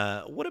about,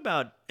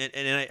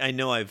 and I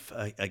know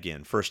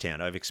again,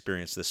 firsthand, I've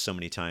experienced this so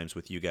many times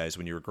with you guys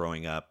when you were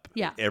growing up.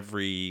 Yeah.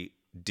 Every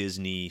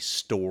Disney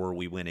store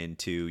we went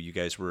into, you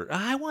guys were,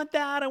 I want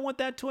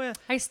that toy.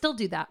 I still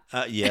do that.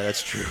 Yeah,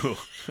 that's true.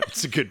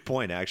 That's a good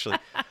point, actually.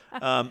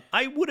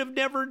 I would have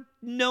never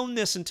known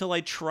this until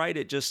I tried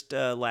it just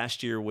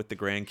last year with the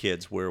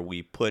grandkids, where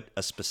we put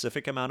a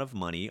specific amount of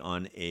money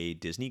on a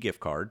Disney gift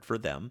card for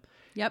them.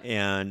 Yep.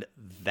 And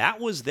that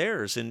was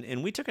theirs.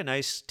 And we took a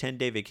nice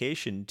 10-day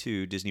vacation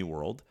to Disney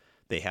World.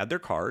 They had their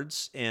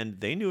cards,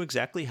 and they knew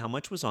exactly how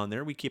much was on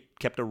there. We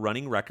kept a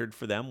running record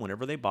for them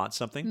whenever they bought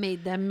something.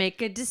 Made them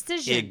make a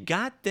decision. It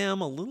got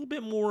them a little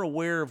bit more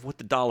aware of what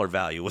the dollar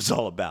value was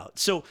all about.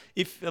 So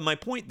if my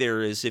point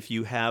there is, if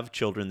you have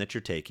children that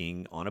you're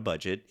taking on a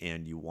budget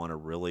and you want to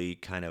really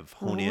kind of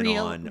hone in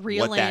on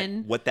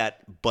what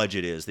that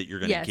budget is that you're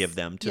going to give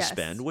them to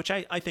spend, which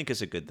I think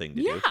is a good thing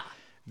to do.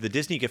 The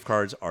Disney gift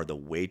cards are the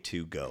way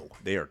to go.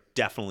 They are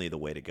definitely the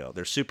way to go.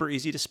 They're super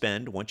easy to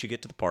spend once you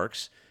get to the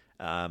parks.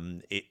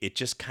 It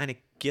just kind of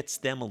gets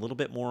them a little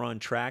bit more on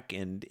track,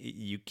 and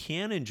you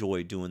can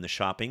enjoy doing the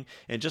shopping.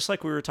 And just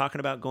like we were talking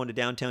about going to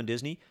downtown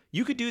Disney,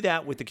 you could do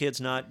that with the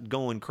kids not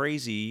going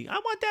crazy. I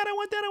want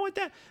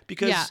that.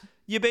 Because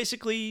you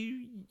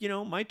basically,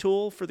 my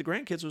tool for the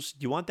grandkids was,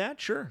 you want that?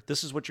 Sure.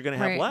 This is what you're going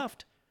to have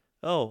left.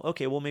 Oh,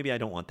 okay. Well, maybe I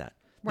don't want that.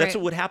 That's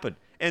what would happen.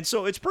 And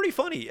so it's pretty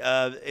funny.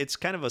 It's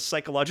kind of a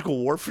psychological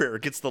warfare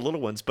against the little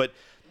ones, but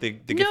the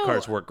gift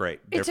cards work great.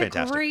 They're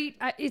fantastic.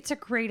 It's a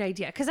great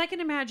idea, because I can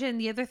imagine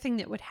the other thing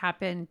that would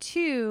happen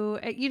too.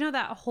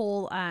 That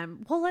whole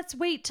well, let's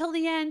wait till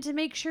the end to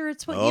make sure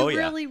it's what you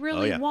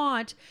really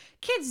want.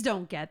 Kids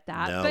don't get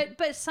that, No.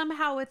 but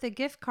somehow with a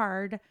gift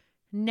card,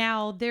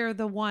 now they're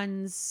the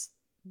ones,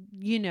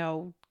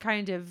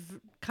 kind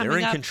of They're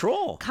in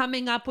control.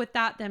 coming up with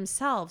that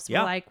themselves. Yeah.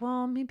 We're like,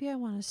 well, maybe I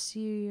want to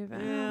see if I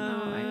don't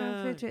know.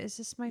 Is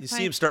this my? You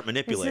see them start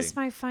manipulating. Is this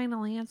my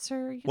final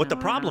answer? What the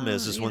problem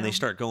is when they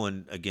start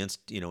going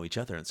against each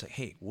other and say,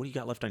 "Hey, what do you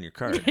got left on your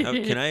card?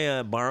 Can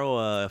I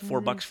borrow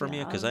 $4 from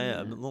you? Because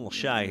I'm a little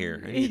shy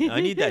here.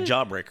 I need that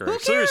jawbreaker. I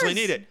seriously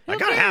need it. I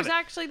gotta have it."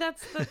 Actually,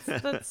 that's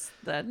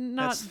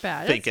not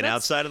bad. Thinking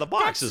outside of the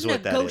box is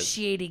what that is.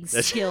 Negotiating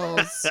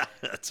skills.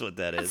 That's what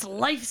that is. That's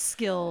life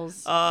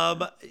skills.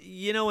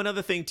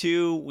 Another thing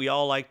too, we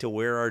all like to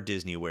wear our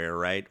Disney wear,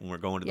 right? When we're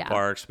going to the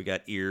parks, we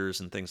got ears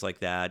and things like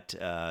that.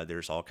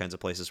 There's all kinds of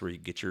places where you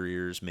get your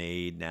ears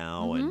made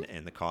now,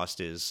 and the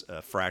cost is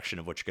a fraction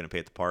of what you're going to pay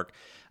at the park.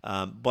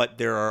 But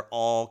there are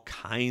all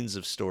kinds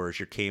of stores,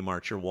 your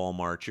Kmart, your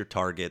Walmart, your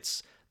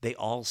Targets. They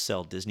all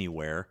sell Disney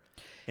wear.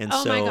 And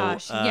my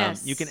gosh,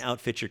 yes. You can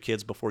outfit your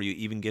kids before you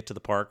even get to the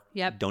park.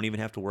 Yep. Don't even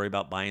have to worry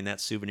about buying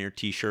that souvenir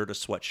T-shirt or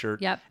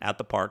sweatshirt at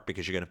the park,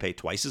 because you're going to pay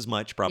twice as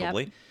much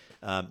probably. Yep.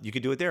 You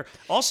could do it there.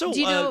 Also,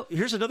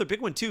 here's another big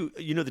one too.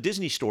 The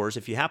Disney stores,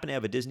 if you happen to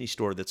have a Disney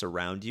store that's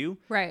around you,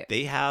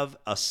 they have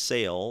a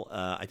sale.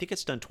 I think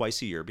it's done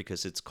twice a year,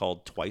 because it's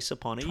called Twice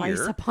Upon a Year.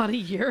 Twice Upon a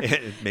Year.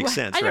 It makes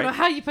sense, I right? don't know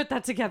how you put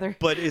that together.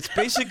 But it's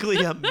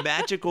basically a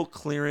magical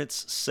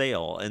clearance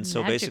sale. And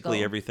so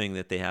basically everything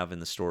that they have in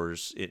the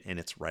stores, and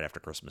it's right after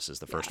Christmas is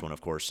the first one,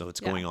 of course. So it's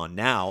going on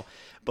now.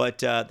 But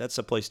that's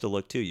a place to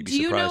look too. You'd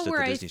be surprised at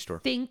the Disney store. I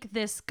think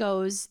this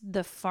goes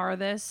the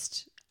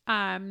farthest.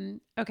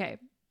 Okay,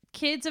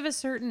 kids of a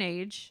certain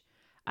age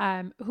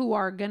who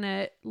are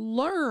gonna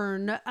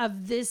learn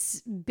of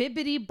this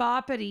bibbity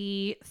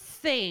boppity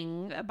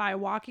thing by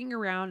walking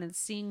around and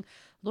seeing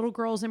little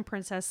girls and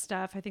princess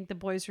stuff. I think the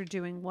boys are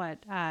doing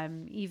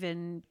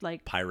even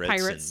like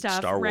pirate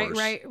stuff, Star Wars.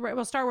 Right.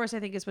 Well, Star Wars I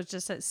think was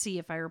just at sea,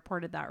 if I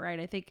reported that right.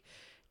 I think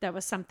that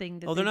was something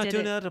that they're not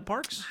doing that at the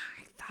parks?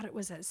 I thought it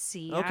was at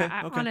sea. Okay.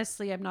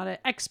 Honestly, I'm not an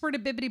expert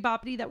at bibbity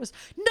boppity. That was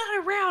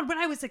not around when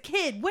I was a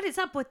kid. What is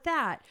up with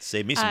that?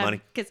 Save me some money.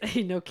 Because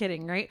no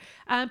kidding, right?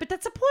 But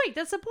that's the point.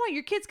 That's the point.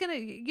 Your kid's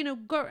gonna,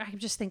 go. I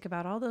just think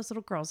about all those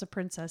little girls, the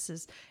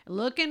princesses,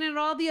 looking at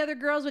all the other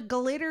girls with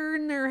glitter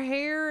in their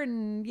hair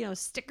and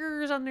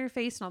stickers on their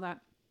face and all that.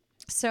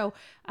 So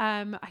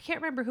I can't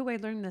remember who I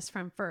learned this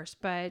from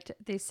first, but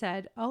they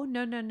said, "Oh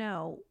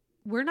no,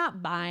 we're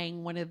not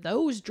buying one of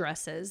those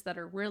dresses that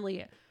are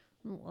really."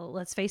 Well,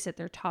 let's face it,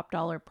 they're top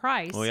dollar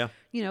price. Oh, yeah.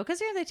 Because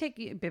they take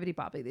bibbity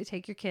bobbity. They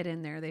take your kid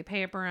in there. They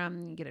pay for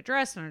them. You get a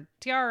dress and a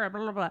tiara,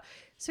 blah, blah, blah.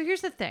 So here's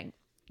the thing.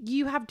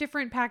 You have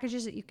different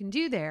packages that you can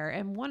do there.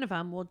 And one of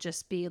them will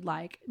just be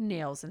like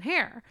nails and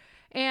hair.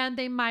 And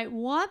they might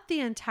want the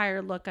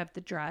entire look of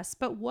the dress.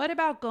 But what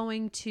about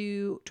going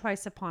to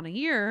Twice Upon a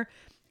Year,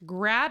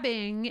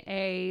 grabbing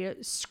a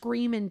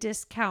scream and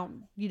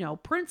discount,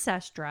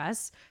 princess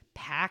dress,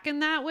 packing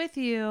that with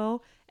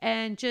you,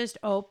 and just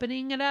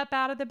opening it up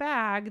out of the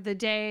bag the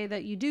day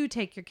that you do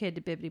take your kid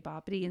to Bibbidi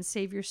Bobbidi and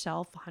save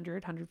yourself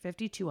 $100,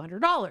 $150,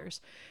 $200.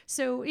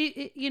 So,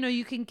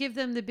 you can give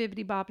them the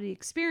Bibbidi Bobbidi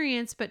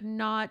experience, but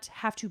not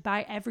have to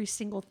buy every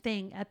single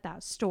thing at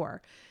that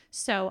store.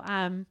 So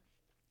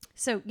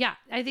yeah,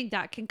 I think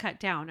that can cut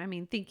down. I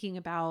mean, thinking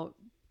about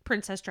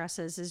princess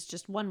dresses is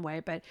just one way,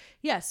 but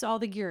yes, all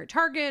the gear at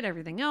Target,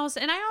 everything else.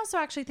 And I also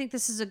actually think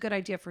this is a good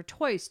idea for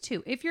toys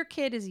too. If your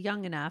kid is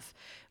young enough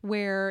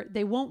where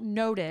they won't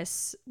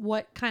notice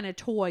what kind of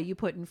toy you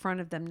put in front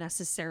of them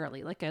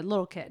necessarily, like a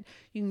little kid,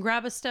 you can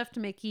grab a stuffed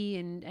Mickey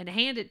and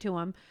hand it to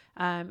them.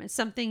 It's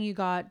something you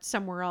got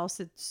somewhere else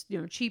that's,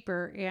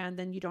 cheaper, and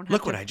then you don't have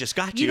Look what I just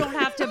got you. You don't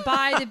have to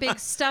buy the big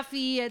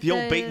stuffy at the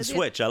old bait and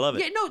switch. I love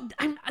it. Yeah,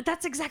 no,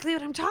 that's exactly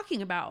what I'm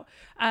talking about.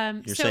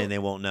 You're saying they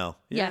won't know.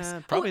 Yes.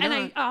 Probably and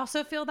not. I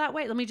also feel that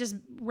way. Let me just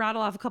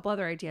rattle off a couple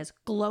other ideas.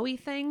 Glowy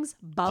things,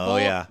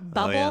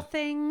 bubble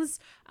things,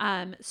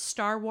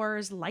 Star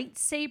Wars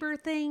lightsaber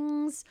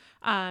things.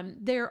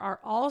 There are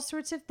all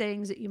sorts of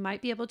things that you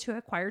might be able to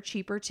acquire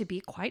cheaper, to be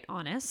quite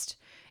honest,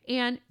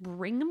 and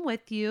bring them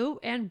with you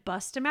and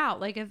bust them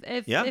out. Like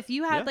if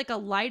you had like a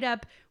light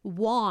up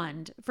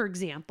wand, for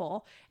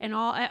example, and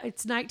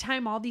it's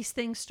nighttime, all these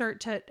things start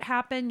to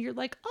happen. You're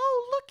like,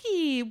 oh,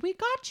 looky, we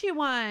got you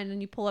one.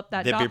 And you pull up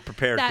that. They'd be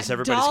prepared because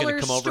everybody's going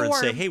to come over and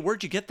say, hey,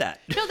 where'd you get that?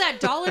 That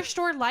dollar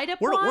store light up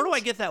wand. Where do I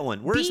get that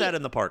one? Where is that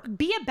in the park?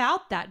 Be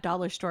about that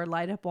dollar store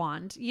light up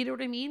wand. You know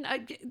what I mean?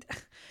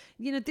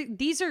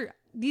 These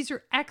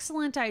are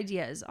excellent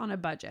ideas on a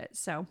budget.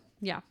 So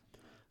yeah.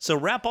 So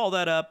wrap all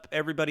that up.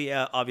 Everybody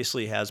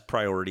obviously has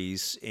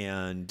priorities,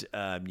 and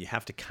you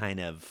have to kind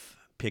of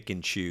pick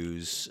and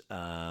choose. You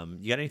got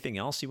anything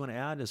else you want to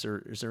add? Is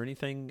there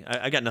anything?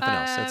 I got nothing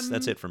else.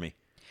 That's it for me.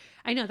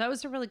 I know that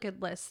was a really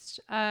good list.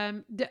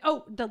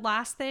 The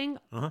last thing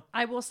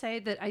I will say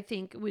that I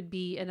think would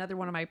be another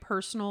one of my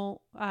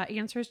personal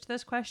answers to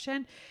this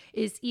question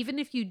is, even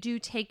if you do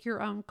take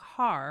your own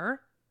car,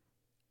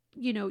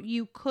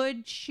 you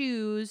could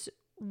choose.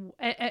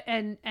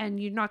 And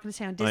you're not going to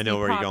stay on Disney I know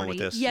where property. you're going with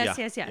this.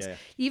 Yes. Yeah.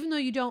 Even though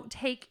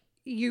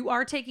you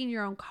are taking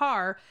your own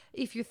car,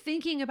 if you're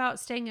thinking about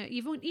staying at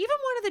even one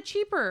of the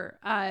cheaper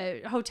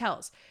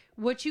hotels,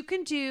 what you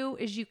can do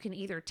is you can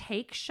either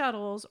take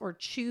shuttles or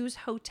choose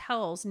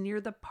hotels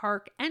near the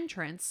park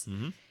entrance.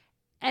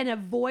 And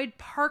avoid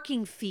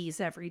parking fees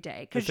every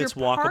day. If it's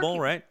walkable,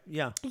 right?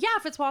 Yeah. Yeah,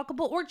 if it's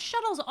walkable. Or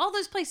shuttles. All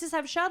those places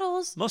have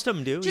shuttles. Most of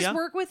them do, Just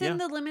work within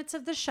the limits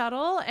of the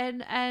shuttle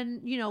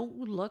and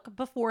look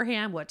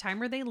beforehand. What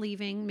time are they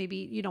leaving? Maybe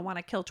you don't want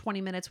to kill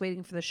 20 minutes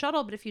waiting for the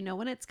shuttle, but if you know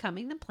when it's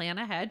coming, then plan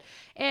ahead.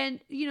 And,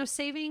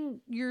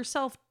 saving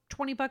yourself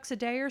 $20 a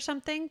day or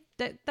something,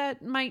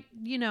 that might,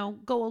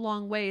 go a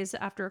long ways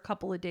after a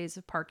couple of days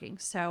of parking.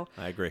 So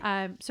I agree.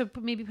 So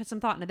maybe put some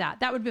thought into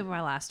that. That would be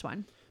my last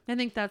one. I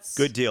think that's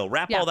good deal.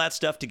 Wrap all that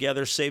stuff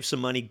together, save some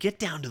money, get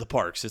down to the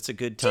parks. It's a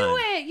good time. Do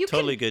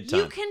it. Good time.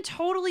 You can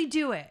totally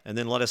do it. And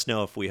then let us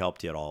know if we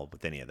helped you at all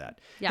with any of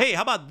that. Yeah. Hey,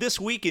 how about this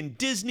week in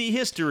Disney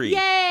history?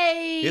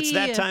 Yay! It's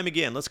that time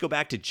again. Let's go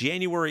back to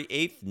January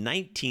 8th,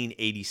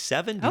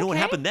 1987. You know what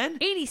happened then?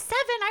 87.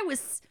 I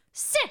was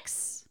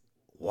 6.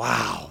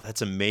 Wow,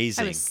 that's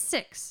amazing. I was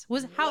 6.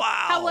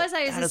 How was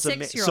I as a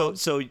 6-year-old?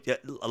 So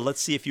let's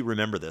see if you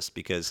remember this,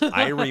 because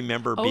I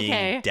remember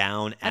being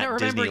down at I don't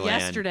remember Disneyland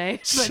yesterday,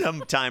 but...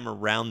 sometime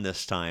around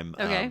this time,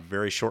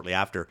 very shortly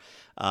after.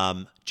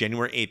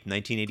 January 8th,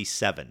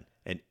 1987,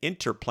 an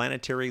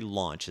interplanetary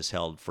launch is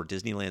held for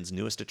Disneyland's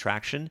newest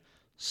attraction,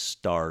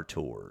 Star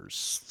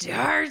Tours.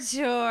 Star Tours.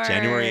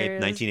 January 8th,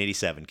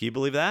 1987. Can you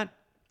believe that?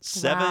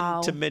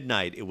 7 to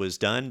midnight. It was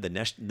done. The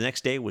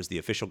next day was the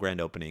official grand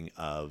opening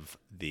of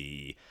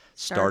the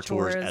Star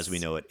Tours as we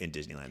know it in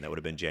Disneyland. That would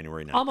have been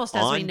January 9th. Almost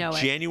as we know it.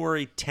 On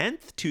January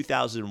 10th,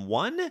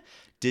 2001,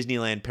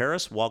 Disneyland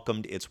Paris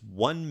welcomed its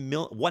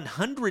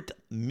 100th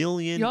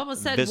million You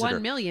almost said visitor.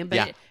 1 million,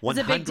 but it's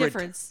a big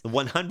difference.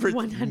 100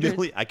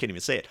 million. I can't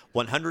even say it.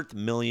 100th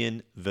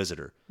million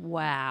visitor.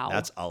 Wow.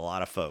 That's a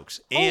lot of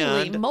folks.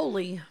 Holy And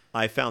moly.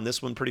 I found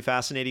this one pretty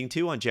fascinating,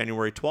 too. On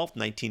January 12th,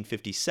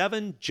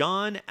 1957,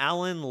 John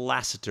Allen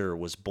Lasseter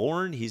was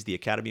born. He's the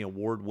Academy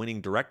Award-winning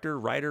director,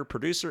 writer,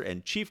 producer,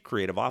 and chief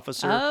creative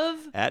officer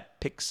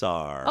at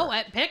Pixar. Oh,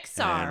 at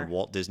Pixar. And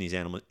Walt Disney's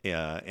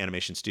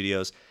Animation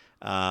Studios.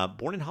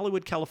 Born in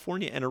Hollywood,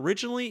 California, and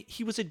originally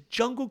he was a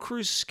Jungle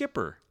Cruise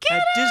skipper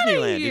at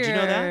Disneyland. Did you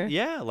know that?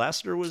 Yeah,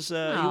 Lasseter was he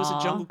was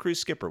a Jungle Cruise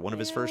skipper, one of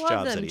his first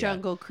jobs that he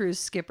Jungle Cruise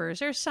skippers.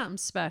 There's something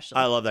special.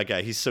 I love that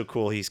guy. He's so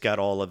cool. He's got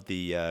all of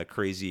the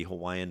crazy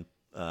Hawaiian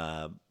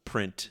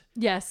print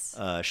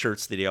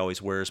shirts that he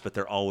always wears, but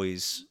they're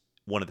always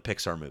one of the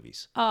Pixar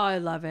movies. Oh, I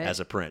love it. As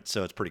a print,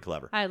 so it's pretty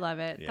clever. I love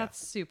it. Yeah, that's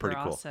super pretty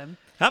awesome. Cool.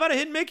 How about a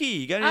hidden Mickey?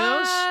 You got any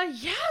of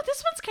those? Yeah,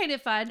 this one's kind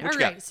of fun. All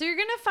right, so you're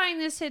going to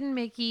find this hidden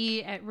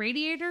Mickey at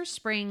Radiator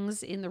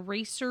Springs in the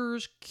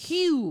Racers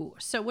Queue.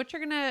 So what you're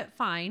going to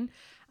find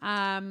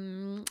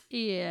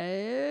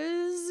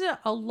is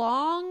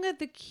along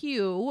the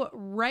queue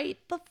right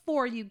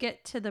before you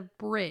get to the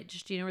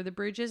bridge. Do you know where the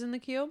bridge is in the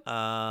queue?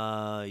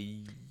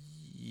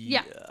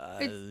 Yeah.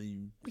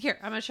 Here,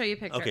 I'm going to show you a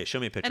picture. Okay, show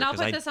me a picture. And I'll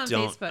put this on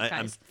Facebook, guys.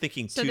 I'm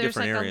thinking so two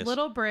different areas. So there's like a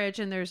little bridge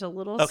and there's a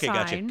little sign.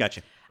 Okay,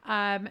 gotcha.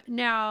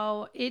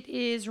 Now, it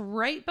is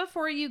right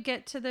before you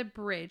get to the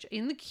bridge.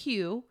 In the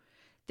queue,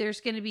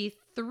 there's going to be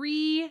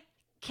 3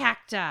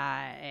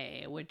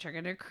 cacti, which are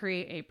going to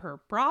create a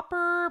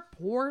proper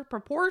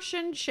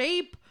proportion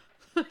shape.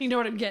 You know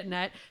what I'm getting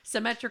at?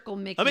 Symmetrical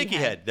Mickey A Mickey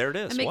head. There it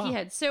is. A Mickey Wow.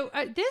 head. So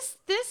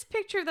this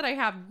picture that I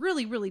have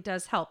really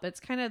does help. It's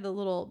kind of the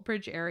little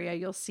bridge area.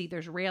 You'll see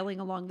there's railing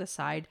along the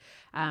side.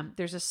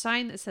 There's a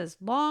sign that says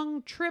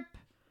long trip.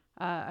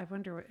 I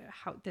wonder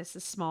how this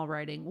is small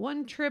writing.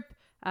 One trip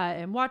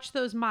and watch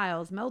those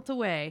miles melt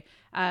away.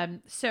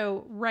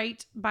 So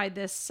right by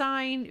this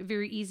sign,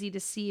 very easy to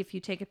see if you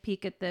take a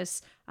peek at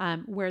this,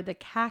 where the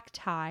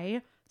cacti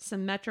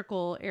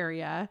symmetrical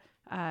area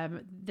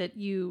that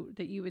you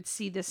would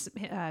see this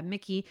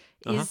Mickey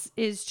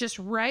is just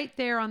right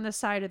there on the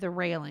side of the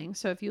railing.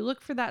 So if you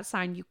look for that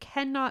sign, you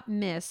cannot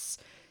miss.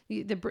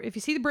 If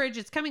you see the bridge,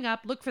 it's coming up.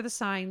 Look for the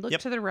sign. Look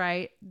to the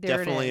right. There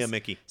Definitely it is. a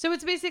Mickey. So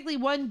it's basically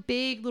one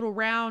big little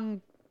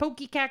round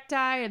pokey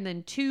cacti and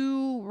then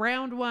two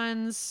round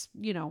ones,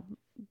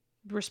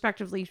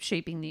 respectively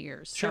shaping the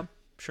ears. Sure. So,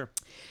 Sure.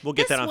 We'll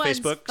get this that on one's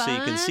Facebook so you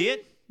can see fun.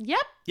 it. Yep.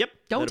 Yep.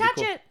 Don't that'll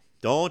be touch cool. it.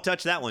 Don't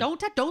touch that one. Don't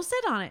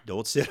sit on it.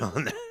 Don't sit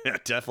on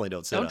that. Definitely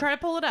don't sit on Don't try to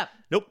pull it up.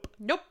 Nope.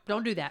 Nope.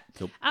 Don't do that.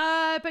 Nope.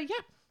 But yeah,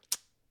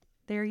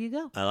 there you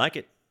go. I like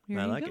it. Here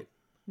I you like go. it.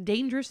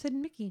 Dangerous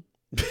Hidden Mickey.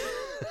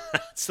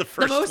 That's the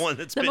first one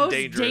that's the been most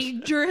dangerous.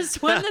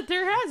 dangerous one that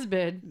there has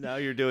been. Now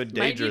you're doing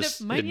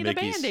dangerous. Might need a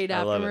Mickeys. Band-Aid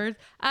I love it.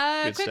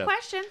 afterwards. Good Quick stuff.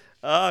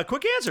 question.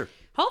 Quick answer.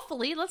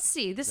 Hopefully, let's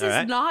see. This All is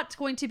right. not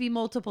going to be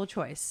multiple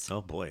choice.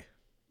 Oh boy.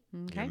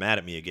 Okay. You're mad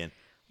at me again.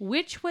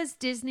 Which was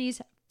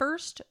Disney's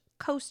first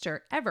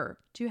coaster ever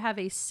to have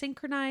a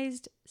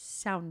synchronized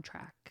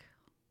soundtrack?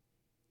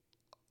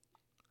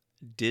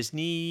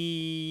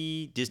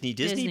 Disney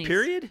Disney's.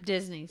 period?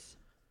 Disney's.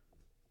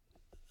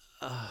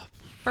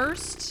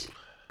 First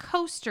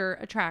coaster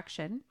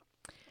attraction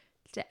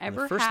to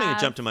ever The first thing that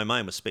have- jumped to my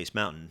mind was Space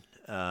Mountain.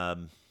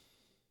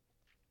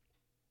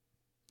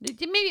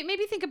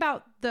 Maybe think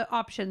about the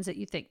options that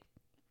you think.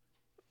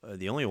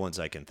 The only ones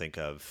I can think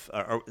of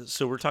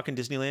so we're talking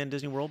Disneyland,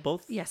 Disney World,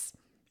 both? Yes.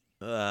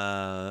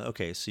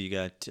 Okay, so you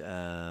got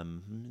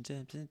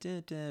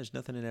there's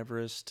nothing in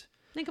Everest.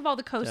 Think of all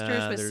the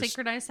coasters with there's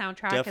synchronized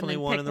soundtrack, Definitely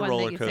and then one pick in the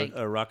one that you think.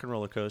 rock and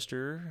roller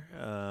coaster.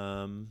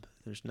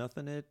 There's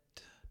nothing at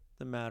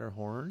the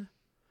Matterhorn.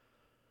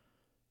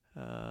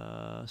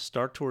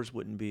 Star Tours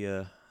wouldn't be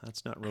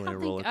that's not really a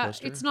roller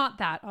coaster. It's not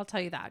that. I'll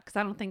tell you that because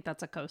I don't think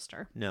that's a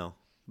coaster. No,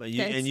 but It's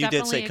you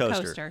did say definitely a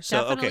coaster. coaster. So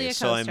Definitely okay, a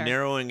so I'm coaster.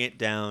 narrowing it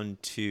down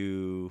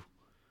to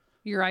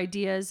Your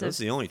ideas those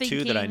of are the only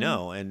two that I thinking-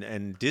 know,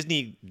 and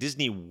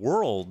Disney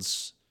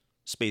World's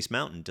Space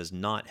Mountain does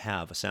not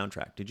have a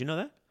soundtrack. Did you know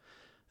that?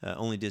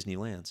 Only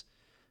Disneyland's.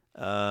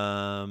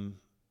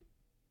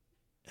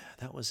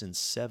 That was in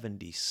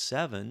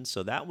 '77,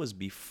 so that was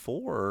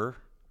before.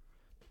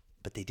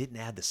 But they didn't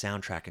add the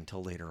soundtrack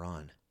until later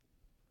on.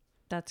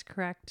 That's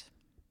correct.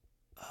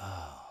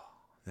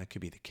 That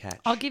could be the catch.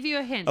 I'll give you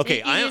a hint.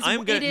 Okay,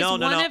 I'm gonna. it is No.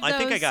 one of I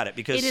think I those- got it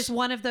because it is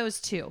one of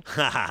those two.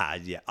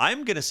 yeah,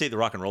 I'm gonna say the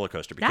Rock and Roller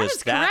Coaster because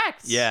is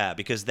correct. Yeah,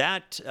 because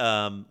that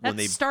when That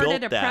they started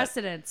built a that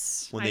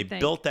precedence. when I they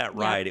think. built that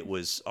Yeah. ride, it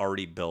was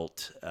already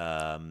built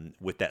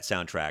with that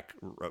soundtrack.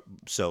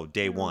 So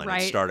day one,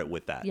 Right. it started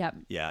with that. Yep.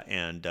 Yeah,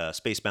 and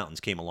Space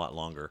Mountains came a lot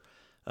longer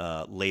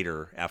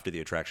later after the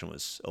attraction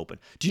was open.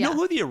 Do you know Yeah.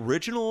 who the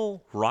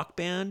original rock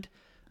band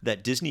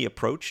that Disney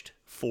approached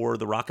for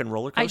the Rock and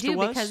Roller I Coaster do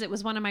was? because it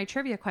was one of my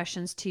trivia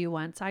questions to you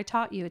once. I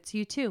taught you. It's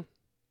U2.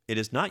 It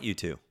is not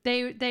U2.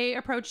 They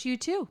approached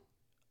U2.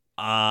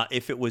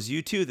 If it was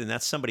U2, then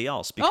that's somebody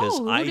else because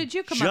who I did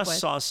you come up just with?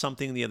 saw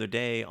something the other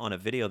day on a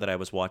video that I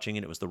was watching,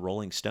 and it was the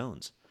Rolling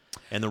Stones.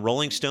 And the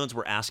Rolling Stones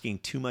were asking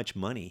too much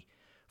money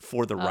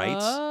for the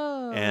rights.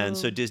 And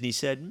so Oh. Disney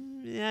said,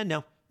 yeah,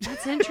 no.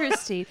 That's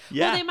interesting.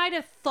 Yeah. Well, they might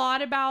have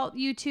thought about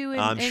U2 in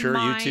I'm sure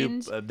mind.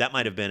 YouTube, that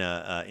might have been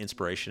a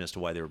inspiration as to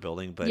why they were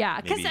building. But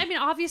Yeah, because maybe- I mean,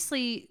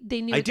 obviously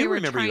they knew I what they do were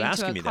remember you trying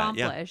to asking me that,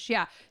 yeah. accomplish.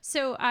 Yeah.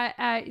 So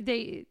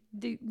they,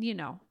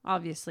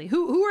 obviously,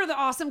 who are the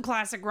awesome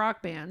classic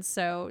rock bands?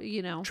 So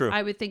True.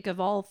 I would think of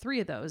all three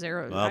of those.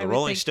 Well, the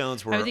Rolling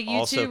Stones were I would think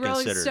also U2,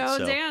 Rolling considered, Stones,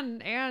 so-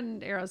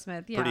 and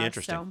Aerosmith. Yeah, pretty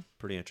interesting. So,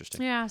 Pretty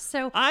interesting. yeah.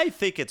 So I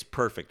think it's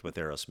perfect with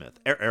Aerosmith.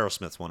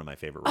 Aerosmith's one of my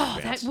favorite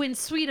rock bands. that when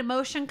Sweet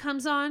Emotion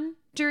comes on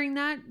during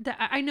that,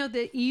 I know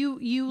that you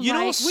You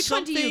know, like. Which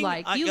one do you something-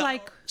 like? You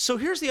like. So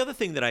here's the other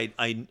thing that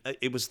I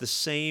it was the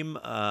same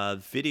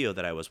video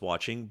that I was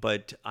watching,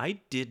 but I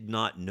did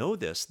not know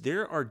this.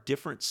 There are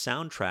different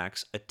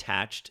soundtracks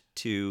attached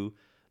to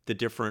the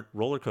different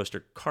roller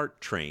coaster cart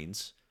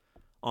trains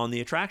on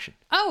the attraction.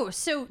 Oh,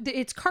 so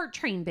it's cart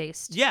train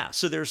based. Yeah,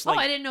 so there's Oh,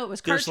 like I didn't know it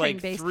was there's cart train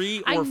like based.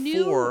 3 I or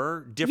knew-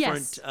 4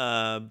 different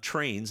Yes.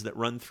 trains that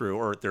run through,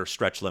 or they're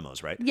stretch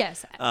limos, right?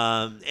 Yes.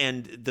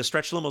 And the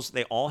stretch limos,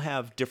 they all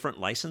have different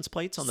license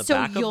plates on the So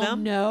back you'll of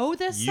them. know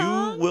the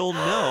song? You will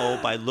know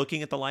by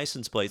looking at the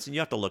license plates, and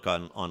you have to look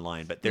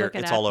online, but Look it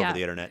it's up, all over yeah.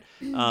 the internet.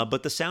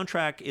 But the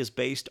soundtrack is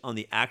based on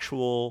the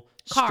actual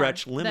car.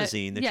 stretch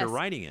limousine that yes. you're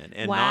riding in,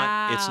 and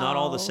Wow. it's not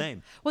all the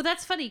same. Well,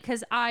 that's funny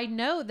because I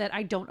know that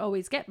I don't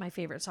always get my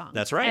favorite song.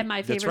 That's right. And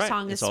my That's favorite right.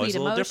 song is It's always Sweet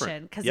a little Emotion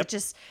different. because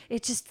Yep.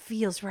 it just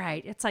feels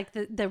right. It's like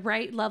the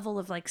right level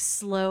of like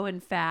slow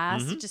and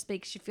fast. Mm-hmm. It just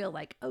makes you feel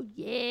like, oh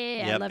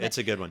yeah, I Yep, love it. it's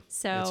a good one.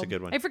 So It's a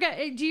good one. I forget.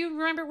 Do you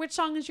remember which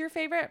song is your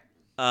favorite?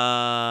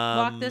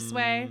 Walk Walk This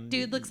Way.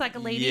 Dude looks like a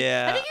lady.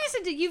 Yeah. I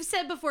think you've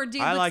said before.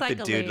 Dude I looks like like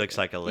the a dude lady. looks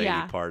like a lady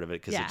Yeah. part of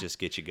it because Yeah. it just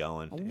gets you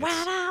going. Wow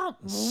out,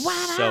 It's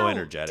wow so out.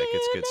 energetic. Dude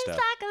It's good looks stuff.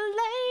 Like a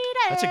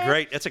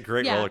lady. That's a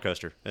great Yeah. roller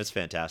coaster. It's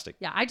fantastic.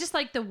 Yeah, I just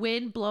like the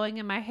wind blowing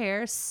in my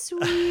hair.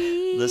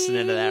 Sweet.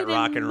 Listening to that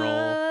rock and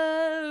roll.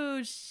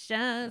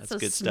 Emotion. So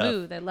good stuff.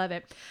 smooth. I love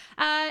it.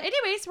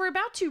 Anyways, we're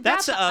about to wrap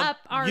That's up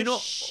our you know,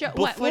 show.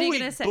 What are you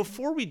gonna say?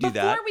 Before we do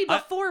that,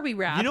 before we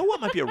wrap. you know what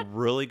might be a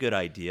really good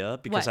idea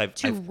because what?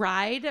 I've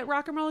Ride at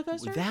Rock and Roller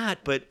Coaster? that,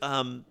 but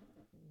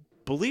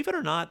believe it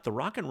or not, the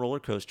Rock and Roller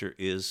Coaster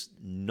is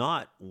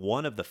not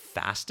one of the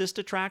fastest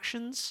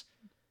attractions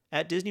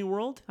at Disney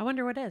World. I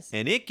wonder what is.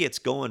 And it gets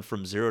going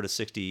from 0 to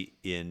 60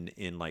 in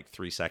like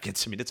 3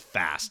 seconds. I mean, it's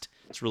fast.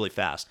 It's really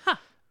fast. Huh.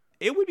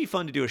 It would be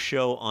fun to do a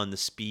show on the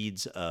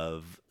speeds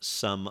of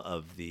some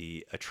of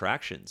the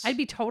attractions I'd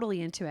be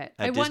totally into it.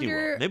 at I Disney wonder.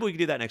 World. Maybe we could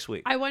do that next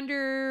week. I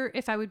wonder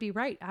if I would be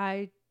right.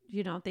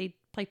 They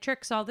play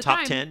tricks all the Top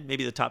time. 10,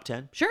 maybe the top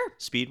 10, Sure.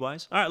 speed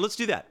wise. All right, let's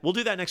do that. We'll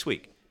do that next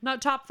week. Not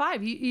top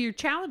 5. You're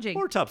challenging.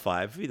 Or top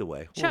 5, either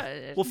way. Cha-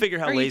 We'll figure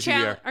how Are you lazy we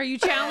are. Are you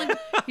challenge?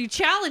 You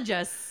challenge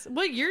us.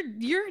 Well, you're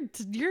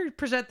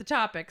present the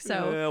topic.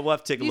 So We'll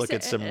have to take a you look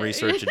at say- some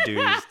research and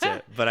do.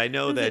 But I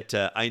know that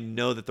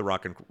the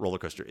Rock and Roller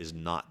Coaster is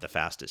not the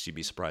fastest. You'd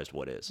be surprised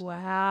what is.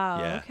 wow.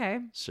 Yeah. Okay.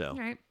 So All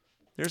right.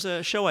 there's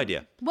a show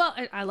idea. Well,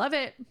 I love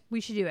it.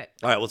 We should do it.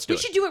 All right, let's do We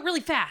it. should do it really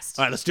fast.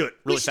 All right, let's do it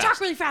really we should fast.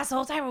 talk really fast the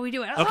whole time when we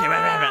do it. Okay,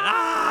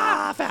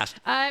 right. Fast.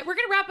 We're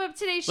gonna wrap up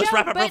today's show. Let's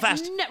wrap up real but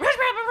fast. Let's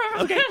wrap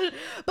up. Okay.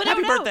 But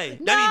Happy no, birthday.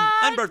 No,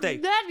 I mean,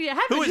 unbirthday.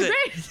 Happy Who is it?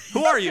 birthday.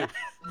 Who are you?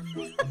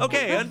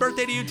 Okay,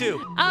 unbirthday to you too.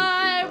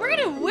 We're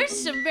gonna wish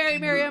some very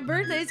merry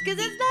unbirthdays because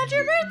it's not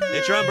your birthday.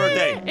 It's your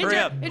unbirthday. Hurry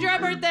up. It's your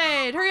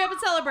unbirthday. Hurry up and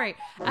celebrate.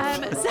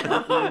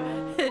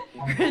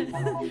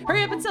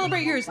 Hurry up and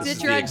celebrate yours. This It's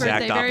is your the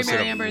exact unbirthday. Very opposite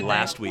merry of unbirthday.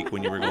 last week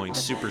when you were going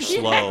super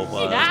slow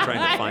while I was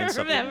trying to find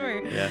something.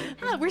 Remember. Yeah.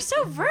 Oh, All we're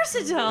so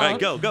versatile. right,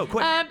 go,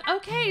 quick.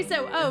 Okay,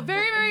 so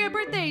very merry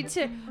birthday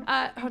to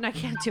oh no, I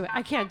can't do it.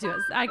 I can't do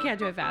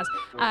it fast.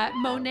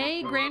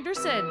 Monet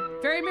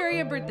Granderson, very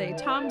merry birthday.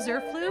 Tom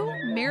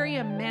Zerflu,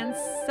 Miriam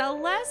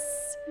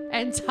Manceles,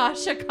 and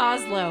Tasha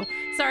Kozlow.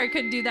 Sorry, I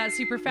couldn't do that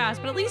super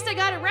fast, but at least I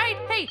got it right.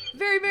 Hey,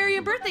 very merry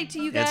birthday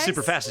to you guys. It's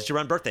super fast. It's your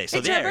unbirthday. So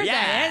It's your there, birthday.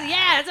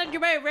 yeah. It's on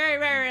your very merry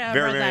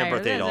Very merry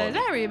birthday to all of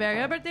you. Very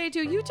merry birthday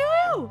to you too.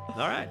 All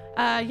right.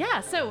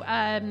 Yeah. So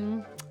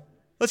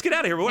Let's get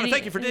out of here. We want to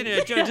thank you for dinner.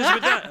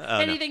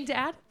 anything to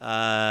add?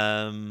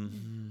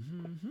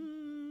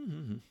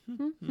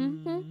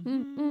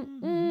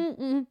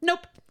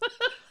 Nope.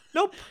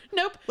 Nope.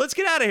 Nope. Let's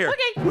get out of here.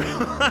 Okay. We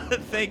want to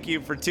thank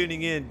you for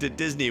tuning in to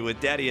Disney with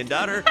Daddy and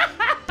Daughter.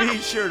 Be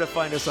sure to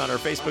find us on our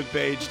Facebook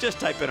page. Just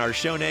type in our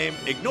show name.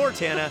 Ignore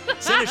Tana.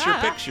 Send us your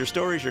pics, your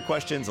stories, your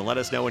questions, and let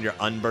us know when your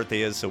unbirthday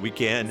is so we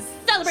can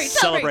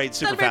Celebrate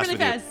super really fast with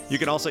fast. you. You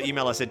can also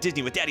email us at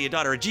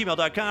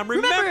DisneyWithDaddyandDaughter@gmail.com.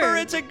 Remember,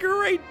 it's a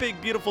great, big,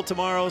 beautiful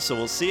tomorrow, so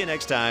we'll see you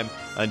next time.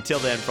 Until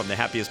then, from the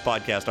happiest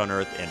podcast on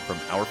earth and from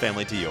our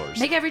family to yours.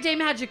 Make every day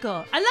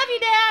magical. I love you,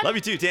 Dad. Love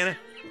you too, Tana.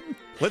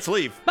 Let's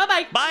leave.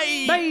 Bye-bye.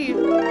 Bye. Bye.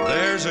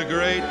 There's a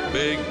great,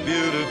 big,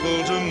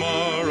 beautiful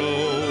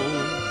tomorrow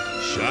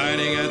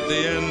shining at the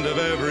end of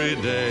every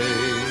day.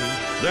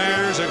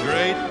 There's a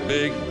great,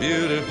 big,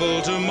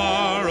 beautiful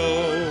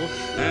tomorrow,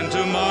 and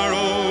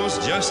tomorrow's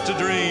just a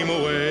dream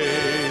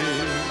away.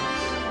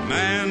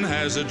 Man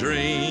has a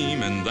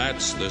dream, and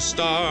that's the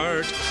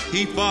start.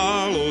 He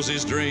follows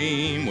his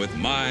dream with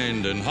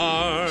mind and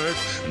heart.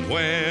 And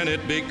when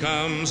it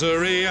becomes a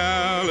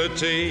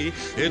reality,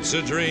 it's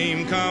a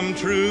dream come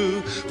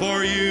true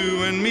for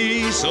you and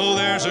me. So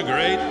there's a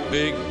great,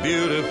 big,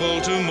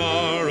 beautiful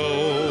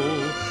tomorrow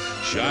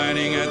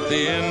shining at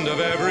the end of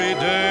every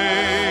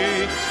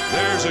day.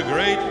 There's a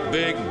great,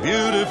 big,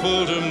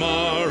 beautiful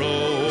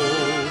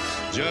tomorrow,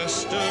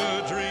 just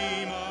a dream.